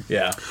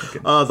 Yeah.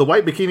 The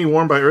white bikini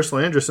worn by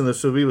Ursula Andress in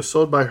this movie was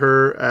sold by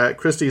her at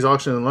Christie's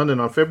auction in London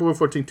on February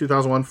 14,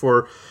 2001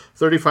 for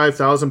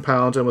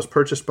 £35,000 and was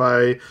purchased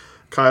by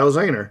Kyle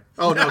Zahner.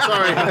 Oh, no,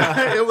 sorry.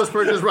 It was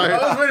purchased by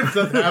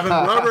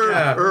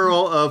Robert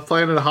Earl of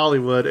Planet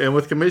Hollywood, and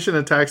with commission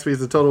and tax fees,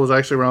 the total was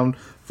actually around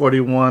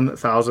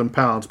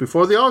 £41,000.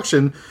 Before the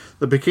auction,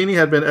 the bikini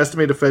had been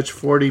estimated to fetch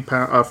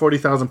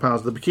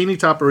 £40,000. The bikini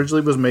top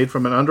originally was made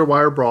from an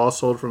underwire bra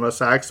sold from a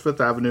Saks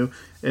Fifth Avenue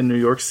in New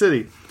York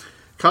City.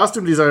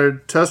 Costume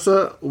designer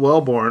Tessa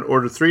Wellborn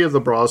ordered 3 of the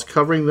bras,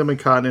 covering them in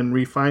cotton and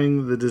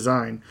refining the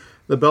design.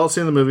 The belt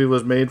seen in the movie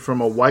was made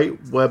from a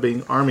white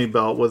webbing army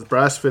belt with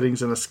brass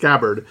fittings and a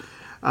scabbard.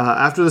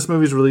 After this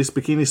movie's release,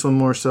 bikini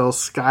swimwear sales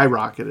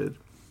skyrocketed.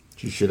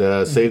 She should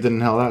have saved it and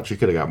held out. She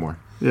could have got more.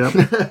 Yep.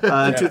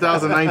 In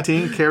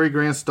 2019, Cary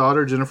Grant's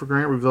daughter, Jennifer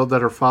Grant, revealed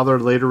that her father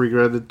later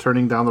regretted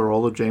turning down the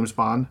role of James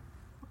Bond.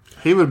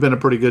 He would have been a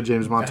pretty good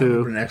James Bond,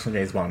 too. An excellent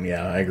James Bond,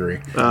 yeah, I agree.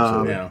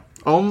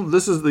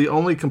 This is the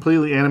only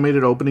completely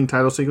animated opening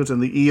title sequence in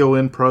the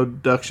EON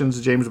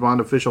Productions James Bond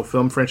official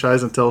film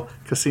franchise until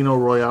Casino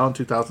Royale in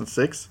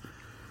 2006.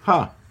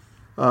 Huh.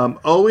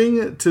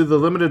 Owing to the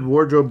limited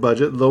wardrobe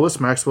budget, Lois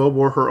Maxwell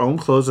wore her own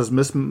clothes as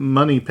Miss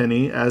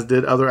Moneypenny, as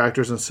did other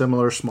actors in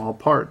similar small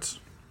parts.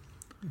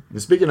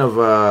 Speaking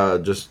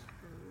of just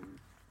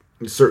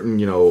certain,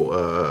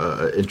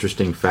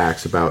 interesting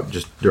facts about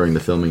just during the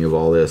filming of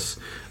all this,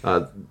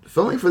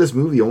 filming for this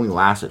movie only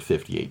lasted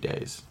 58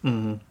 days.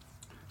 Mm-hmm.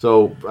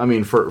 So, I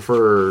mean,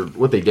 for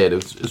what they did,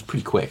 it was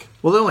pretty quick.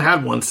 Well, they only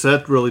had one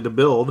set, really, to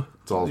build.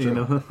 It's all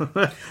true.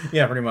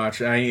 Yeah, pretty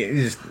much.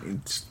 It's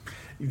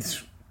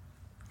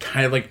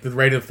kind of like the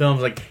rate of the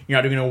films. Like, you're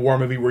not doing a war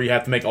movie where you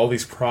have to make all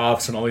these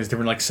props and all these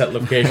different, like, set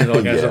locations and all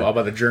that kind of stuff, all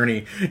about the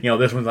journey.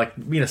 This one's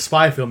like, being a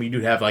spy film, you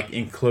do have, like,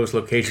 enclosed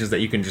locations that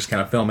you can just kind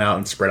of film out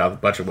and spread out the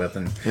budget with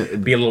and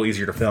it'd be a little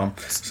easier to film.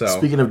 So,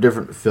 speaking of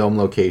different film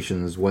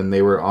locations, when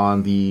they were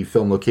on the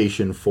film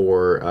location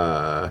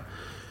for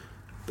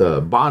the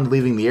Bond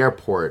leaving the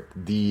airport,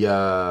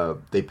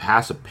 they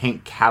pass a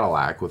pink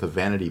Cadillac with a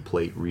vanity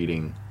plate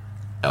reading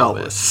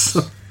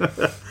Elvis.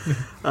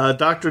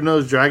 Dr.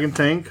 No's dragon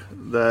tank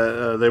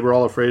that they were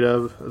all afraid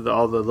of,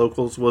 all the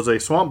locals, was a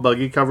swamp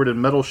buggy covered in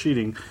metal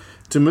sheeting.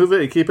 To move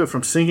it and keep it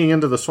from sinking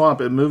into the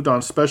swamp, it moved on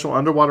a special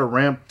underwater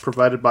ramp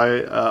provided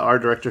by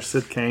art director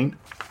Sid Kane.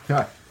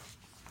 Yeah.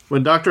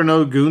 When Dr.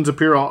 No goons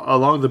appear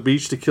along the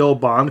beach to kill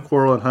Bond,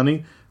 Quarrel, and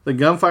Honey, the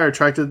gunfire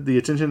attracted the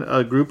attention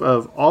of a group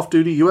of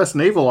off-duty U.S.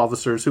 naval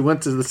officers who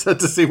went to the set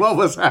to see what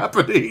was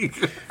happening.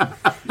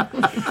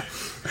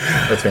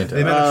 That's fantastic.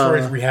 They met the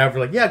stories we have. We're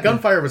like, yeah,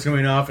 gunfire was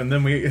going off, and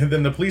then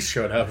the police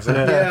showed up. It's like,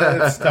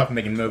 yeah, it's tough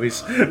making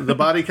movies. The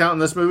body count in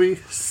this movie,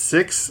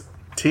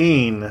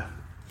 16.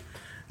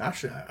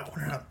 Actually, I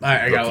wonder.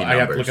 I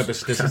have to look up the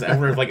statistics. I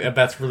wonder if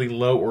that's really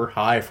low or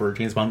high for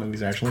James Bond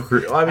movies. Actually,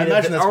 I mean,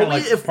 imagine that's kind of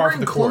like if par we're for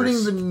the including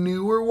course. the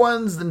newer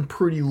ones, then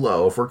pretty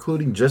low. If we're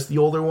including just the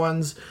older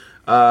ones,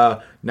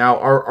 now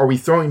are we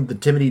throwing the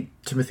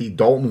Timothy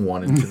Dalton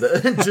one into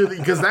the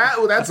because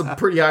that's a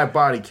pretty high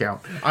body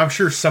count. I'm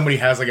sure somebody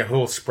has like a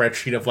whole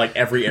spreadsheet of like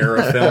every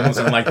era of films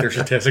and like their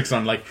statistics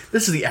on like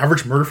this is the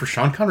average murder for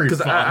Sean Connery.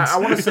 Because I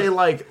want to say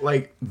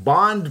like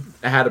Bond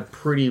had a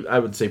pretty, I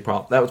would say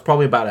that was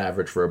probably about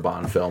average for a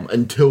Bond film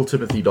until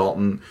Timothy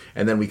Dalton,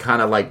 and then we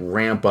kind of like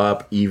ramp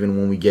up even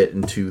when we get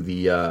into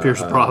the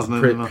Pierce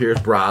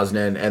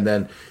Brosnan, and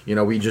then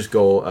we just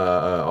go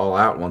all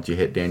out once you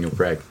hit Daniel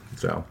Craig.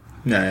 So.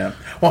 Yeah.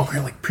 Well,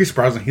 like Pierce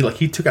Brosnan,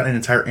 he took out an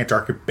entire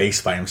Antarctic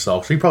base by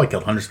himself, so he probably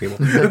killed hundreds of people.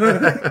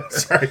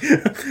 Sorry.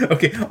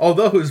 Okay.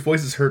 Although his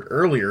voice is heard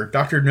earlier,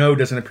 Dr. No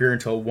doesn't appear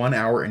until 1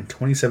 hour and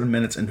 27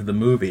 minutes into the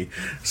movie.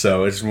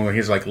 So it's when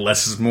he's like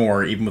less is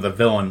more. Even with a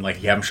villain,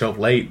 like you have him show up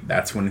late,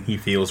 that's when he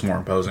feels more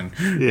imposing.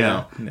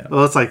 Yeah.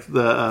 Well, it's like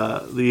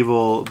the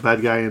evil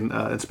bad guy in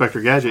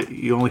Inspector Gadget.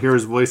 You only hear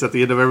his voice at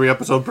the end of every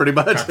episode, pretty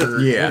much. Was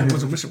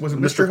it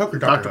Mr. Hook or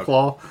Dr.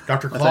 Claw?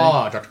 Dr.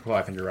 Claw. Dr. Claw.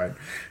 I think you're right.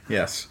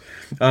 Yes.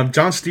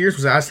 John Steers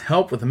was asked to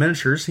help with the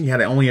miniatures. He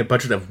had only a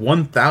budget of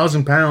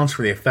 £1,000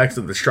 for the effects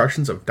of the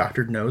destructions of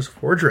Dr. No's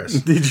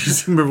fortress. Did you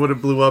remember when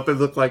it blew up? It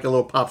looked like a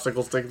little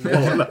popsicle stick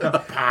blowing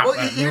up. Well,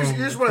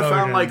 here's what I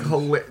found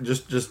like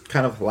just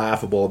kind of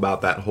laughable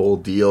about that whole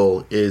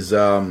deal is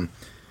that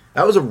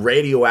was a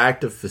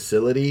radioactive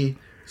facility.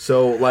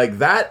 So like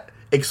that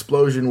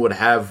explosion would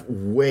have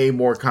way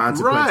more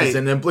consequences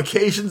and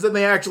implications than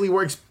they actually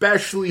were,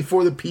 especially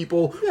for the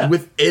people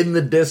within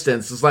the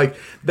distance. It's like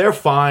they're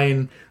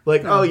fine.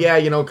 Like, oh yeah,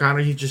 Connor,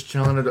 he's just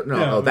chilling.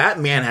 No,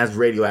 that man has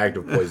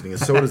radioactive poisoning, and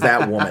so does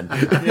that woman.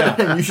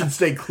 And you should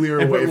stay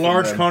clear away from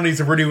large them. quantities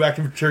of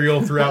radioactive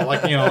material throughout,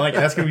 like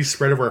that's going to be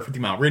spread over a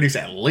 50-mile radius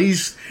at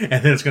least, and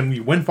then it's going to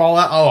be windfall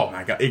out. Oh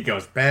my god, it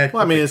goes bad.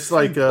 Well, I mean, it's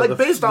like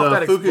based off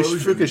that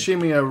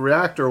Fukushima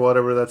reactor or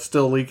whatever that's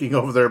still leaking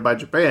over there by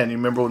Japan. You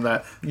remember when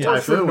that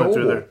typhoon went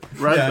through there,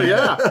 right?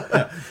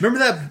 Yeah. Remember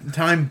that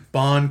time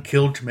Bond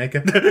killed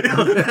Jamaica?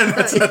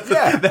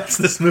 That's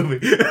this movie.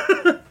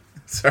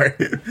 Sorry.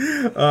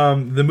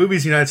 The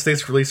movie's United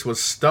States release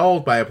was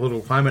stalled by a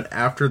political climate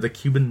after the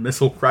Cuban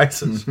Missile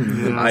Crisis.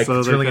 I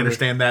can certainly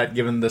understand that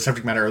given the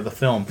subject matter of the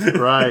film.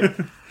 Right.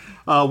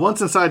 Once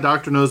inside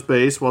Dr. No's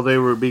base, while they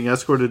were being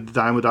escorted to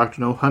dine with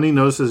Dr. No, Honey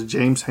notices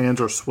James' hands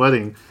are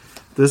sweating.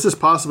 This is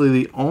possibly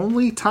the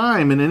only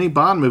time in any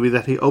Bond movie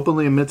that he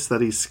openly admits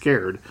that he's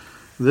scared.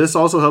 This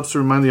also helps to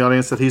remind the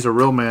audience that he's a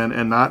real man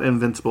and not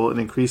invincible and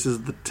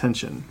increases the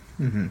tension.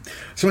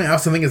 Something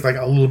else I think is like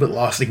a little bit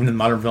lost even in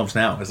modern films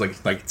now. It's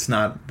like it's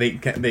not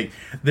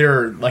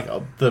they're like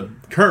the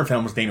current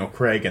film was Daniel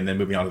Craig, and then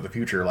moving on to the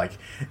future, like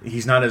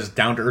he's not as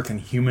down to earth and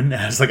human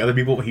as like other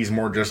people. He's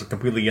more just a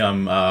completely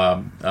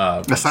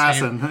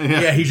assassin.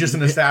 He's just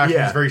an assassin.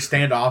 Yeah. He's very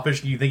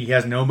standoffish. You think he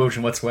has no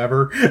emotion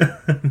whatsoever.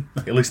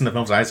 At least in the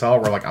films I saw,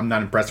 where like I'm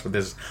not impressed with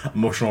his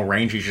emotional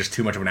range. He's just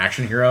too much of an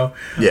action hero.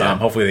 Yeah.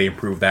 Hopefully they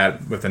improve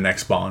that with the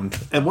next Bond.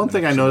 And one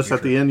thing I noticed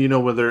at the end,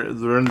 when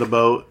they're in the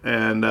boat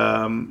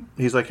and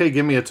he's like, "Hey,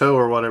 give me a tow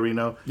or whatever,"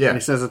 Yeah. And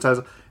he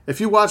sensitizes. If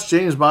you watch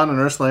James Bond and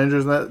Ursula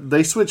Andress,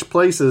 they switch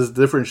places,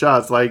 different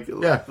shots, like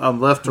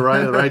left to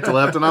right, right to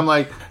left, and I'm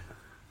like,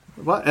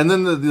 what? And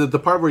then the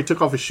part where he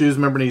took off his shoes,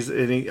 remember,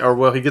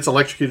 he gets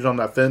electrocuted on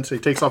that fence. He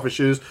takes off his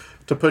shoes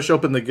to push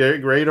open the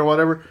grate or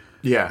whatever.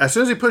 Yeah. As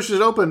soon as he pushes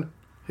it open,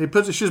 he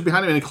puts his shoes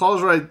behind him and he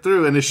claws right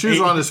through, and his shoes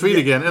are on his feet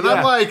again. And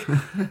I'm like,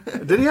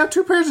 did he have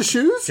 2 pairs of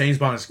shoes? James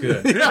Bond is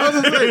good. I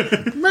was just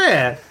like,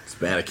 man.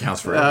 Man accounts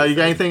for You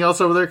got anything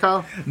else over there,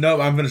 Kyle? No,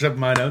 I'm finished up with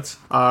my notes.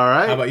 All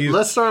right. How about you?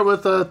 Let's start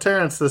with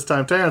Terrence this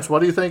time. Terrence, what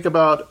do you think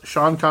about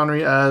Sean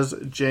Connery as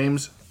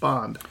James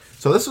Bond?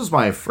 So this was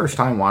my first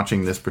time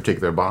watching this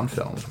particular Bond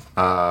film.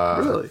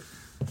 Really?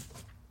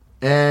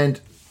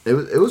 And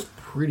it was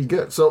pretty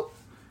good. So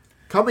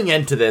coming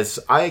into this,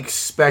 I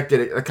expected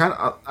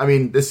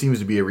it. This seems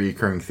to be a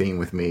recurring theme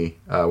with me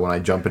when I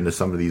jump into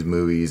some of these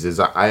movies. Is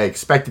I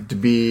expect it to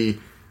be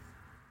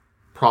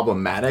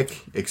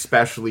problematic,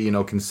 especially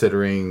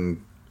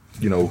considering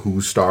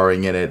who's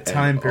starring in it,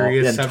 time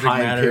period,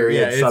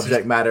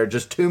 subject matter.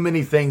 Just too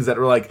many things that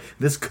are like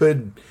this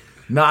could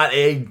not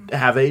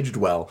have aged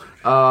well.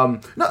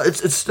 No,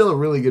 it's still a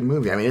really good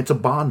movie. I mean, it's a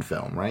Bond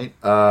film, right?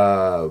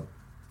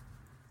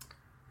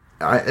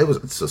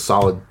 It's a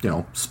solid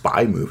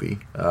spy movie.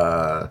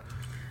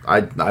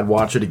 I'd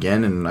watch it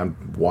again, and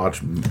I'd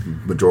watch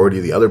majority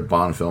of the other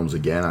Bond films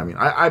again. I mean,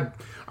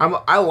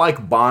 I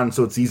like Bond,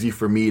 so it's easy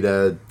for me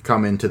to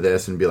come into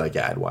this and be like,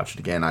 yeah, I'd watch it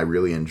again. I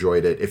really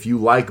enjoyed it. If you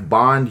like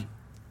Bond,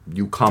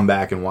 you come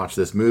back and watch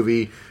this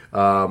movie.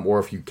 Or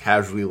if you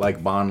casually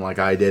like Bond like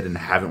I did and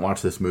haven't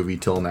watched this movie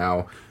till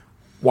now,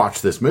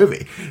 watch this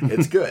movie.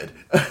 It's good.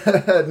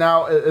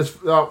 Now,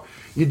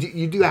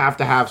 you do have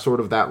to have sort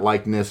of that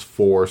likeness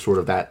for sort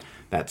of that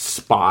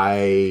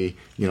spy,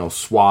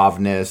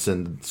 suaveness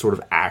and sort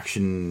of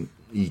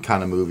action-y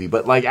kind of movie,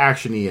 but like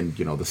action-y in,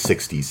 the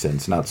 60s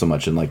sense, not so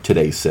much in like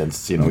today's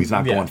sense. He's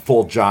not going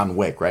full John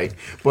Wick, right?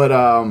 But,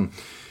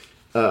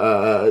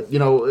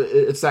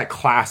 it's that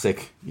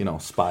classic,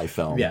 spy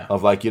film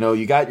of like,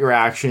 you got your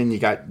action, you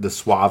got the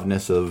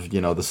suaveness of,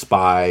 the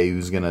spy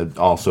who's going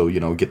to also,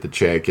 get the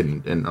chick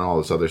and all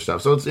this other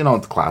stuff. So it's, it's a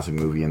classic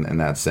movie in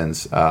that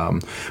sense.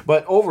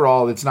 But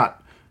overall, it's not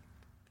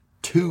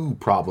too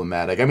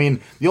problematic. I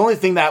mean, the only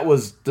thing that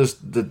was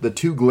just the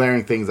 2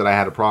 glaring things that I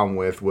had a problem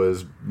with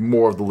was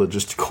more of the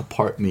logistical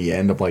part in the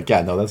end. I'm like,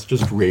 yeah, no, that's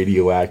just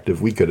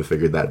radioactive. We could have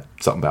figured that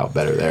something out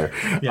better there.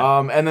 Yeah.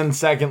 And then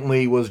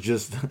secondly was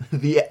just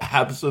the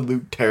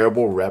absolute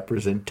terrible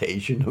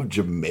representation of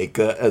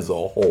Jamaica as a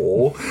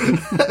whole.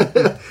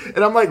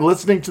 And I'm like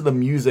listening to the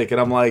music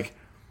and I'm like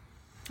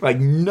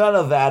none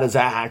of that is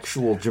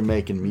actual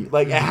Jamaican music.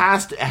 Like it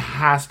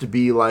has to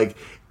be like,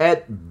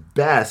 at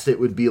best it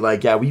would be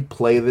like, yeah, we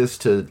play this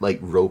to like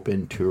rope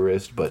in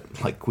tourists, but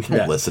like we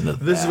don't listen to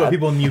this. Is what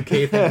people in the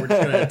UK think. We're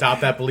just going to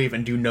adopt that belief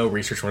and do no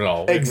research at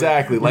all.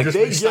 Exactly. We're like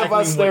they give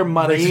us their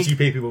money. You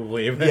pay people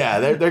believe. Yeah,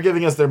 they're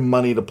giving us their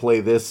money to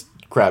play this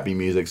crappy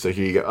music. So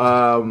here you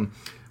go.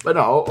 But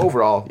no,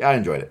 overall, yeah, I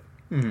enjoyed it.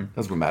 Mm-hmm.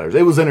 That's what matters.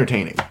 It was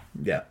entertaining.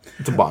 Yeah.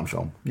 It's a Bond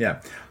film.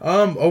 Yeah.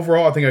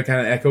 Overall, I think I kind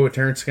of echo what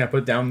Terrence kind of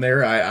put down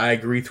there. I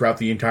agree throughout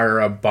the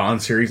entire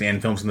Bond series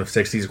and films in the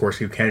 60s. Of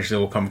course, you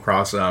occasionally will come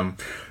across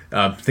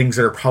things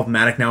that are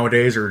problematic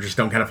nowadays or just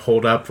don't kind of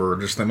hold up, or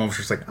just the moments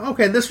just like,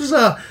 okay, this is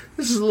a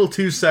little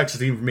too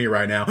sexist even for me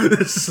right now.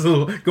 This is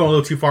going a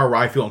little too far where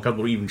I feel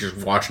uncomfortable even just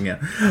watching it.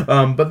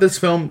 But this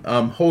film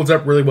holds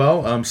up really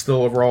well.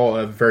 Still overall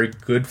a very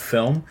good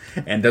film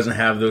and doesn't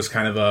have those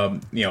kind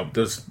of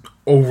those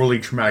overly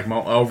traumatic,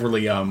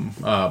 overly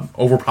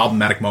over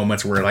problematic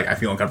moments where like I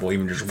feel uncomfortable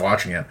even just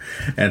watching it.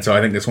 And so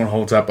I think this one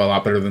holds up a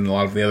lot better than a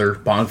lot of the other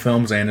Bond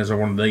films and is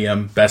one of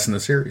the best in the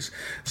series.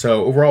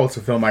 So overall, it's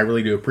a film I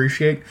really do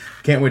appreciate.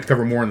 Can't wait to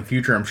cover more in the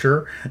future, I'm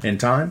sure, in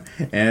time.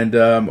 And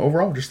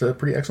overall, just a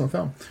pretty excellent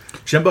film.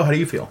 Jimbo, how do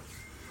you feel?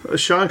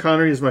 Sean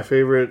Connery is my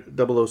favorite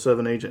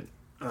 007 agent.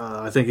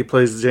 I think he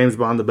plays James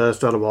Bond the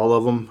best out of all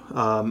of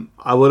them.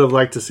 I would have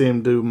liked to see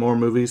him do more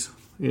movies.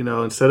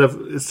 Instead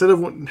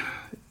of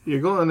you're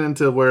going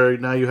into where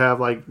now you have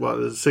like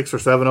 6 or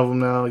 7 of them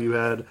now. You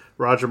had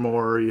Roger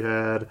Moore, you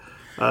had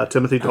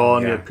Timothy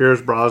Dalton, you had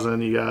Pierce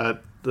Brosnan, you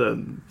got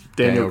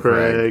Daniel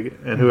Craig,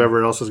 and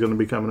whoever else is going to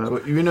be coming up.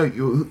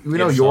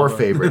 So, your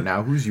favorite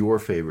now. Who's your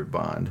favorite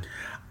Bond?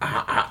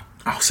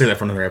 I'll say that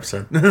for another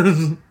episode.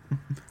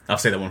 I'll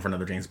say that one for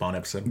another James Bond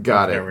episode.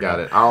 Got There we it. Got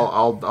go. it.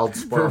 I'll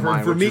spoil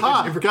mine. for me,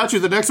 I forgot you.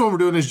 The next one we're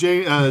doing is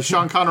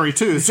Sean Connery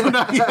too. So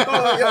now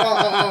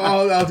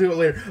I'll do it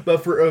later. But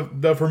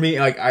for me,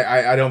 like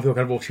I don't feel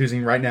comfortable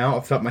choosing right now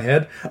off the top of my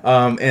head.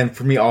 And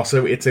for me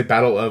also, it's a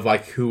battle of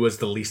like who was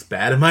the least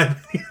bad in my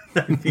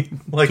opinion.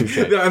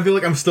 I feel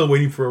like I'm still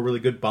waiting for a really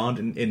good Bond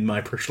in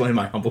my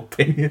humble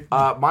opinion.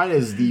 Mine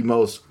is the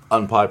most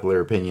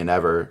unpopular opinion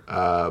ever,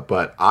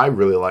 but I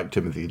really like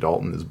Timothy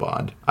Dalton as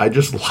Bond. I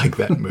just like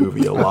that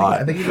movie a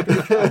lot.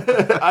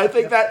 I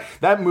think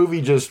that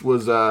movie just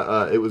was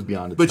it was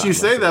beyond its But time. you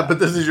say that, but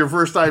this is your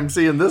first time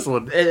seeing this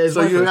one.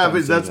 So you have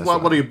it. That's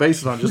what are you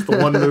basing it on? Just the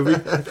one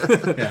movie?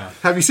 Yeah.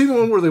 Have you seen the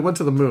one where they went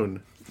to the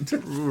moon? Is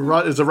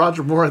it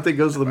Roger Moore? I think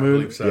goes to the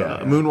moon. believe so, Yeah,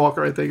 yeah.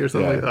 Moonwalker, I think, or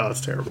something. Yeah. Like that. Oh,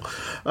 it's terrible.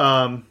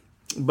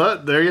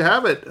 But there you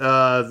have it.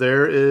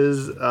 There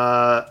is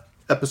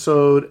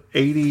episode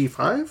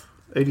 85,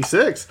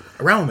 86.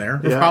 Around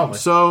there, Yeah. probably.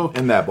 So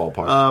in that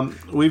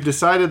ballpark. we've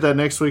decided that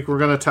next week we're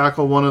going to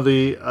tackle one of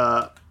the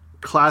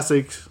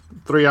classic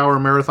 3-hour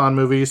marathon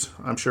movies.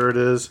 I'm sure it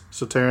is.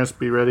 So Terrence,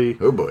 be ready.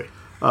 Oh boy.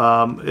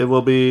 It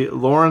will be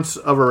Lawrence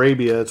of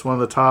Arabia. It's one of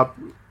the top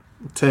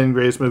 10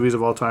 greatest movies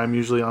of all time,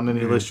 usually on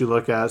any list you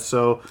look at.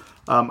 So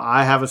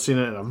I haven't seen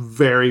it in a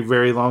very,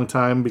 very long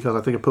time because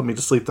I think it put me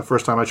to sleep the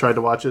first time I tried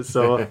to watch it.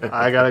 So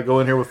I got to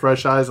go in here with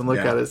fresh eyes and look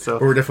at it. So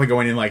we're definitely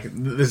going in like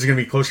this is going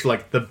to be close to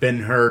like the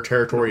Ben-Hur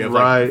territory of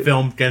Right. like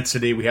film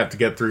density. We have to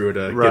get through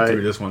to Right. get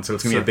through this one, so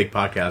it's going to be a big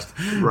podcast.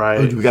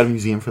 right. Do we got a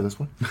museum for this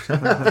one?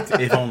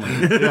 If only.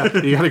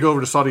 Yeah, you got to go over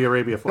to Saudi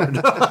Arabia for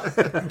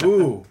it.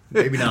 Ooh,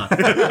 maybe not.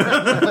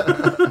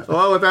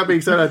 Well, with that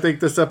being said, I think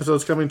this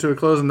episode's coming to a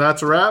close, and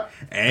that's a wrap.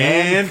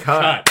 And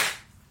cut.